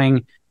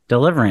ongoing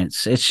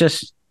deliverance? It's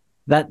just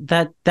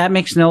that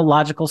makes no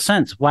logical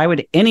sense. Why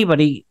would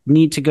anybody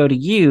need to go to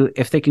you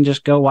if they can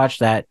just go watch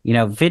that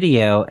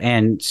video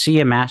and see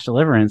a mass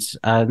deliverance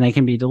and they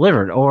can be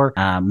delivered? Or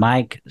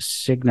Mike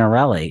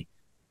Signorelli,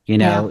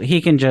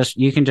 you can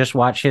just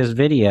watch his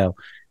video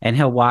and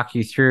he'll walk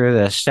you through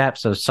the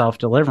steps of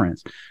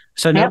self-deliverance.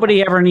 So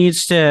nobody ever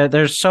needs to.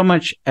 There's so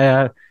much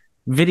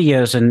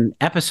videos and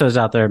episodes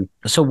out there.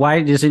 So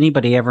why does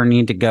anybody ever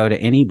need to go to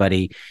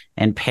anybody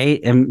and pay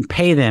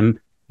them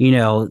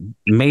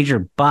major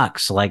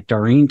bucks like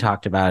Doreen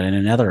talked about in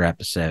another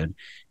episode?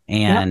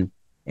 And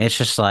it's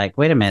just like,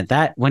 wait a minute,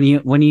 that when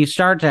you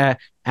start to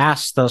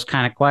ask those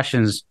kind of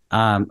questions,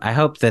 I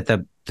hope that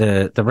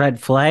the red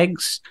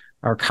flags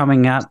are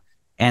coming up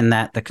and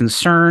that the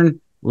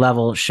concern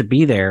level should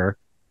be there.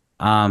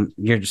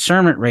 Your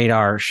discernment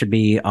radar should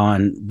be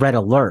on red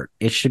alert.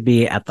 It should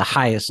be at the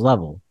highest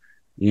level.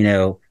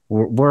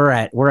 We're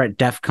at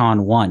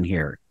DEFCON 1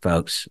 here,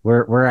 folks.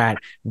 We're at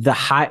the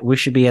high. We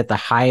should be at the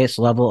highest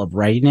level of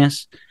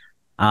readiness.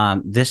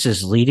 This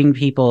is leading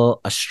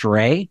people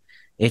astray.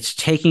 It's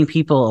taking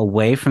people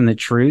away from the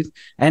truth.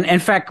 And in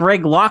fact,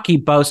 Greg Locke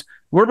boasts,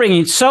 we're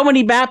bringing so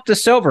many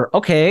Baptists over.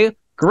 Okay,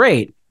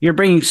 great. You're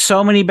bringing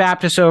so many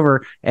Baptists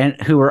over and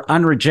who are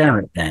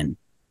unregenerate then.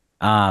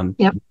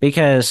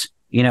 Because,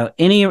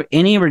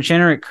 any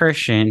regenerate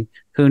Christian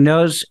who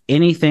knows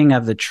anything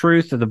of the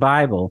truth of the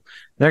Bible,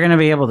 they're going to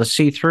be able to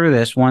see through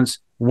this once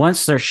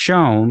they're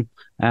shown,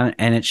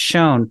 and it's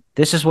shown,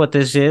 this is what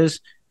this is.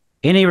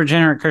 any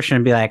regenerate Christian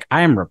would be like,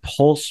 I am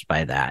repulsed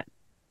by that.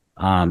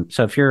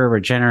 So if you're a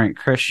regenerate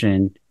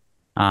Christian,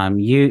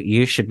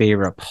 you should be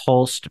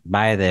repulsed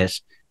by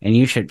this, and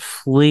you should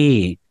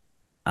flee.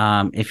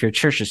 If your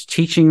church is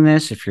teaching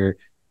this, if your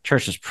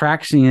church is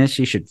practicing this,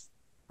 you should.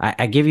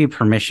 I give you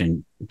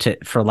permission to,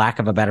 for lack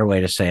of a better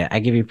way to say it, I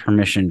give you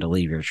permission to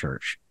leave your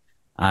church.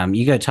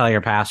 You go tell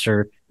your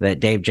pastor that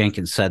Dave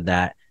Jenkins said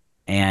that,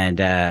 and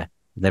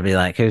they'll be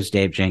like, "Who's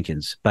Dave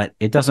Jenkins?" But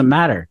it doesn't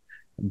matter.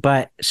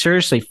 But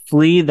seriously,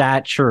 flee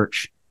that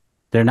church.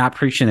 They're not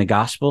preaching the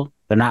gospel.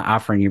 They're not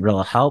offering you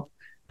real help.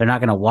 They're not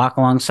going to walk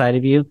alongside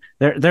of you.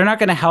 They're not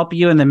going to help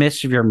you in the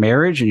midst of your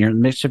marriage and in the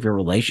midst of your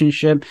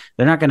relationship.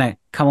 They're not going to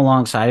come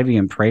alongside of you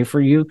and pray for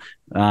you.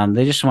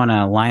 They just want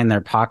to line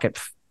their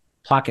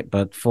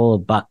pocketbook full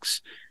of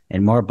bucks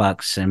and more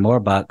bucks and more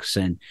bucks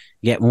and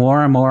get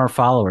more and more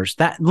followers.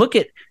 Look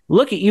at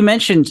you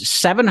mentioned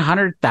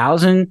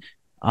 700,000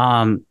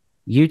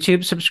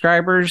 YouTube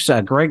subscribers.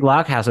 Greg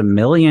Locke has 1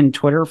 million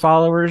Twitter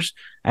followers.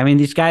 I mean,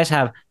 these guys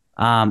have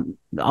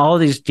all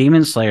these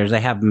demon slayers.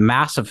 They have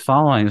massive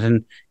followings,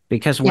 and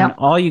because when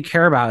all you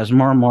care about is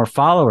more and more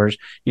followers,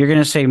 you're going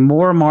to say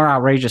more and more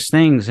outrageous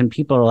things, and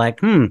people are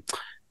like,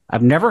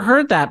 I've never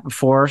heard that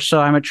before,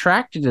 so I'm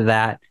attracted to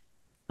that.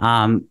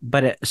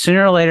 But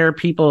sooner or later,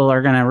 people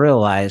are going to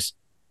realize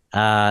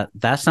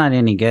that's not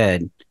any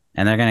good,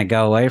 and they're going to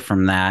go away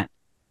from that.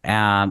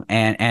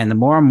 And the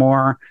more and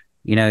more,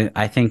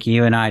 I think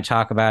you and I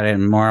talk about it,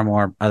 and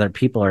more other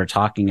people are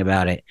talking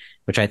about it,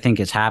 which I think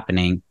is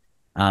happening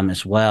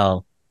as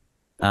well.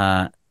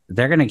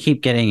 They're going to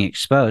keep getting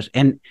exposed.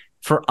 And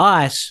for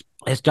us,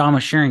 as Don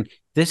was sharing,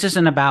 this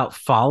isn't about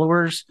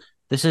followers.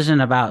 This isn't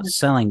about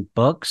selling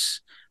books.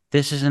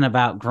 This isn't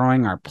about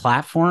growing our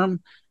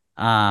platform.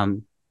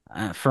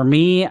 For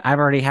me, I've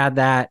already had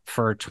that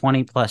for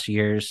 20 plus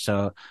years.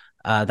 So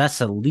that's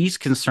the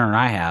least concern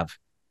I have.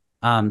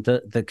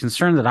 The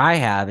concern that I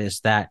have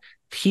is that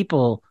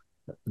people,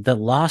 the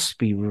lost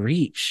be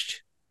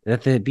reached,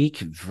 that they be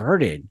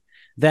converted,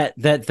 that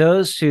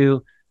those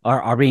who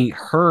are being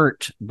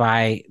hurt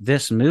by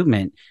this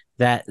movement,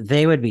 that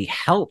they would be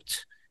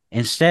helped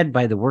instead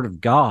by the word of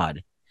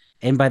God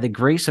and by the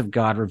grace of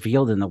God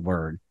revealed in the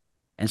word,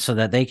 and so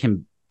that they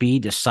can be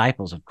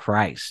disciples of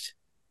Christ.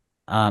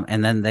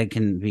 And then they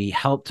can be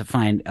helped to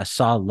find a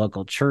solid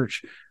local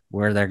church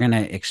where they're going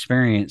to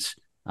experience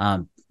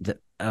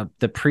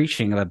the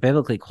preaching of a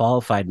biblically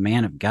qualified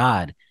man of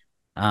God,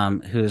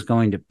 who is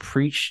going to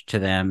preach to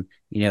them,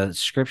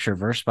 scripture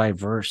verse by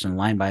verse and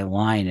line by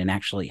line, and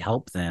actually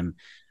help them,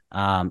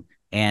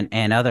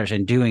 and others,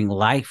 and doing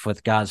life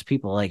with God's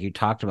people, like you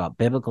talked about,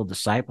 biblical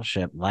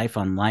discipleship, life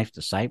on life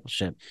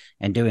discipleship,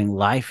 and doing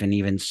life in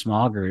even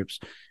small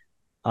groups.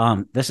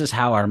 This is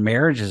how our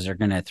marriages are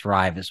going to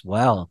thrive as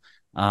well.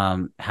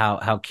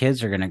 How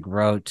kids are going to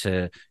grow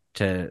to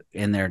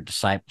in their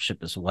discipleship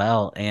as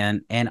well,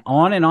 and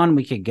on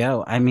we could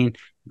go. I mean,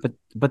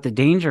 but the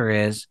danger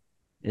is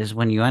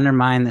when you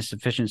undermine the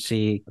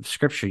sufficiency of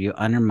Scripture, you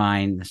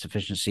undermine the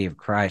sufficiency of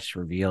Christ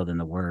revealed in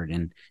the Word,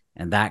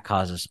 and that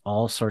causes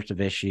all sorts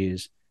of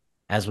issues,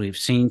 as we've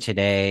seen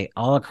today,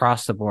 all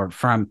across the board,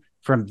 from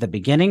the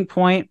beginning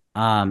point,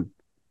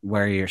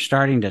 where you're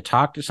starting to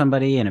talk to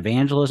somebody in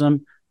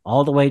evangelism,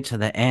 all the way to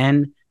the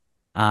end,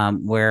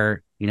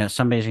 where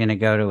somebody's going to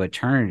go to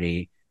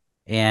eternity.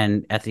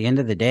 And at the end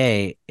of the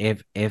day,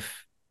 if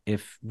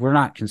we're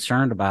not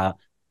concerned about,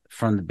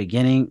 from the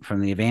beginning,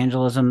 from the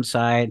evangelism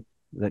side,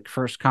 the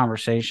first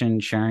conversation,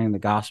 sharing the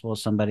gospel with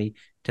somebody,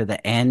 to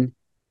the end,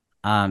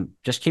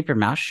 just keep your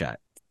mouth shut.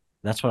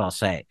 That's what I'll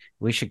say.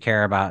 We should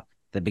care about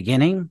the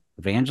beginning,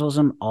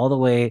 evangelism, all the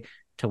way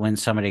to when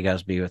somebody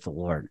goes be with the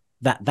Lord.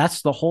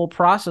 That's the whole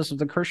process of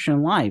the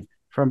Christian life,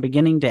 from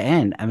beginning to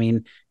end. I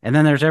mean, and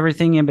then there's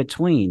everything in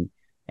between.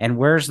 And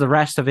where's the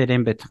rest of it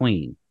in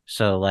between?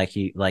 So like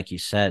you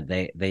said,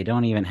 they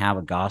don't even have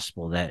a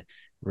gospel that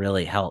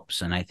really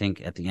helps. And I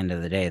think at the end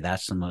of the day,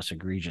 that's the most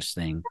egregious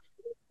thing.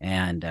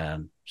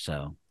 And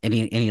so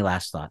any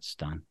last thoughts,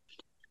 Don?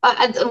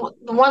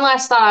 One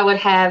last thought I would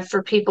have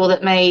for people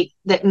that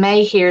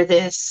may hear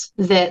this,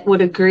 that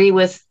would agree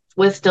with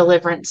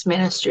deliverance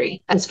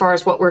ministry, as far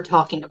as what we're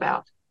talking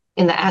about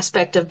in the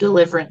aspect of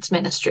deliverance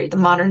ministry, the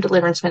modern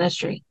deliverance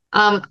ministry.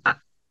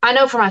 I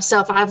know for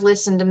myself, I've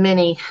listened to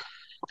many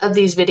of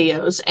these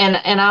videos,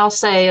 and I'll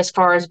say, as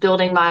far as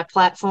building my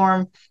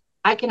platform,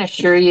 I can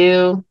assure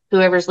you,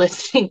 whoever's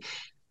listening,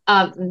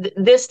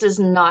 this does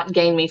not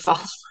gain me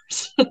followers.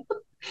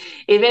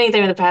 If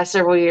anything, in the past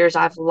several years,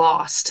 I've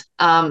lost.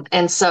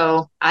 And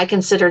so I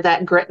consider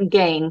that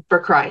gain for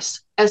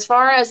Christ. As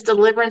far as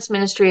deliverance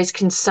ministry is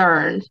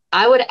concerned,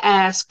 I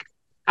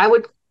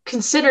would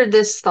consider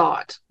this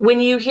thought. When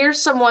you hear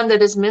someone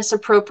that is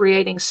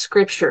misappropriating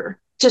Scripture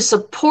to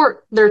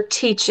support their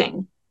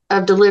teaching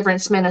of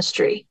deliverance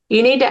ministry,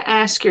 you need to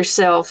ask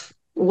yourself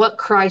what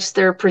Christ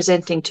they're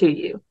presenting to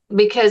you.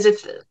 Because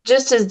if,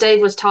 just as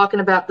Dave was talking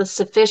about the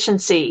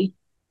sufficiency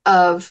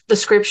of the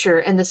Scripture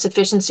and the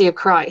sufficiency of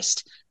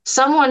Christ,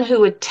 someone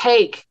who would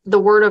take the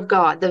Word of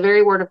God, the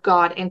very Word of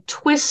God, and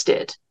twist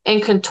it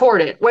and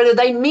contort it, whether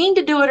they mean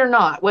to do it or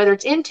not, whether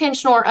it's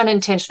intentional or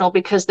unintentional,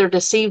 because they're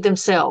deceived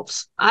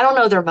themselves. I don't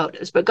know their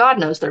motives, but God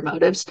knows their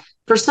motives.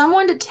 For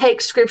someone to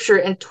take scripture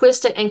and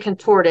twist it and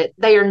contort it,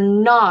 they are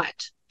not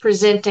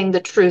presenting the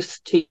truth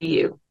to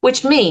you,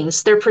 which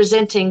means they're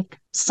presenting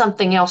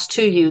something else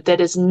to you that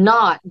is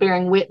not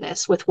bearing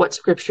witness with what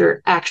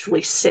scripture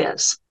actually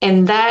says.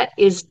 And that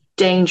is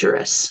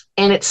dangerous.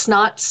 And it's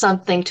not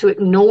something to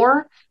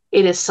ignore.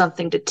 It is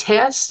something to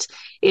test.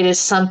 It is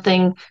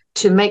something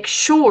to make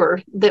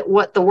sure that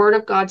what the Word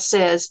of God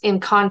says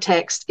in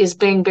context is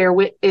bearing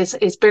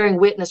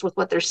witness with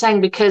what they're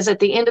saying. Because at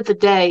the end of the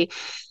day,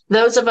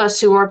 those of us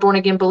who are born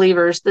again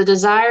believers, the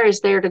desire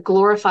is there to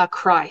glorify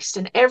Christ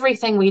in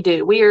everything we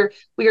do. We are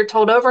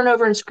told over and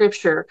over in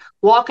Scripture,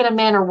 walk in a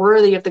manner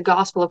worthy of the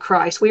gospel of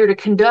Christ. We are to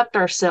conduct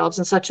ourselves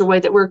in such a way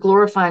that we're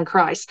glorifying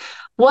Christ.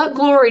 What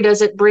glory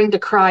does it bring to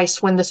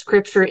Christ when the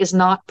Scripture is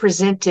not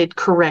presented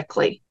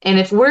correctly? And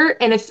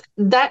if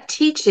that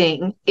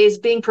teaching is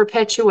being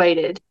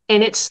perpetuated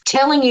and it's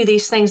telling you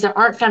these things that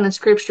aren't found in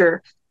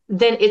Scripture,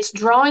 then it's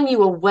drawing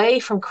you away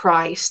from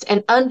Christ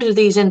and unto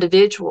these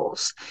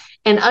individuals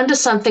and unto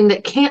something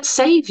that can't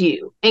save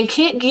you and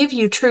can't give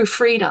you true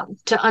freedom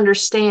to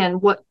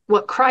understand what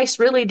Christ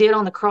really did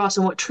on the cross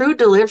and what true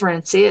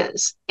deliverance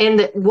is. And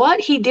that what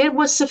he did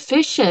was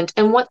sufficient,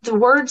 and what the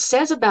word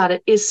says about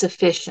it is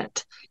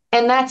sufficient.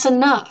 And that's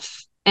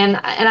enough. And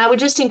I would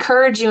just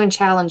encourage you and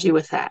challenge you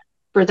with that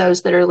for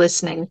those that are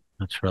listening.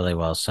 That's really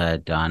well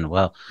said, Don.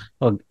 Well,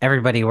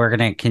 everybody, we're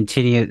going to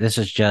continue. This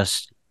is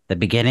just the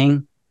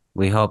beginning.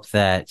 We hope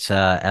that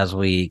as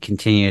we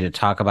continue to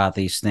talk about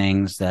these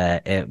things,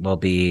 that it will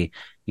be,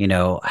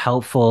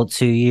 helpful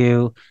to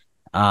you,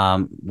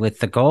 with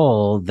the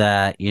goal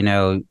that,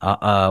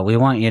 we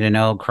want you to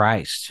know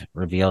Christ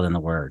revealed in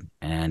the Word,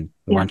 and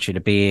we want you to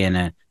be in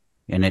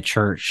a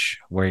church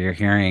where you're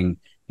hearing,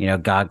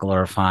 God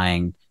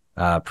glorifying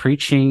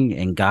preaching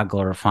and God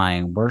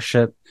glorifying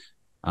worship,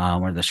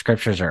 where the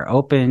scriptures are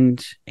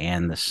opened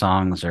and the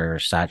songs are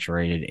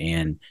saturated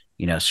in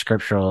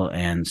scriptural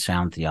and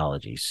sound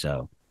theology.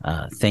 So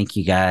thank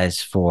you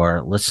guys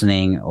for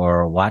listening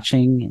or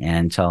watching.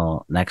 And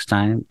until next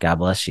time, God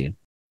bless you.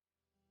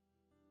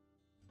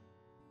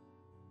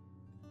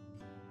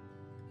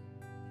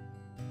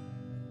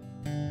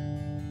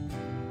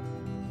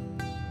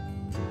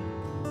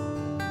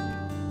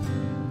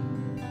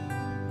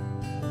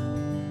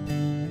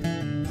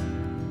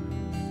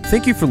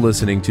 Thank you for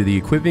listening to the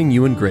Equipping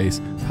You in Grace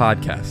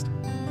podcast.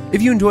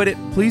 If you enjoyed it,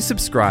 please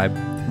subscribe,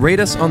 rate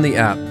us on the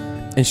app,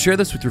 and share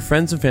this with your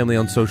friends and family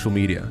on social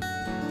media.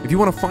 If you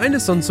want to find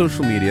us on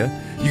social media,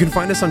 you can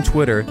find us on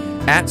Twitter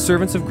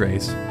 @Servants of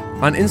Grace,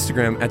 on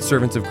Instagram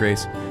 @Servants of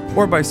Grace,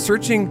 or by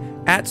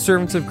searching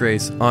 @Servants of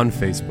Grace on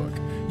Facebook.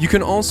 You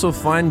can also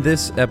find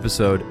this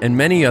episode and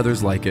many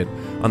others like it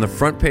on the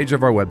front page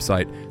of our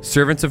website,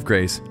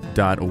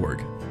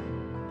 servantsofgrace.org.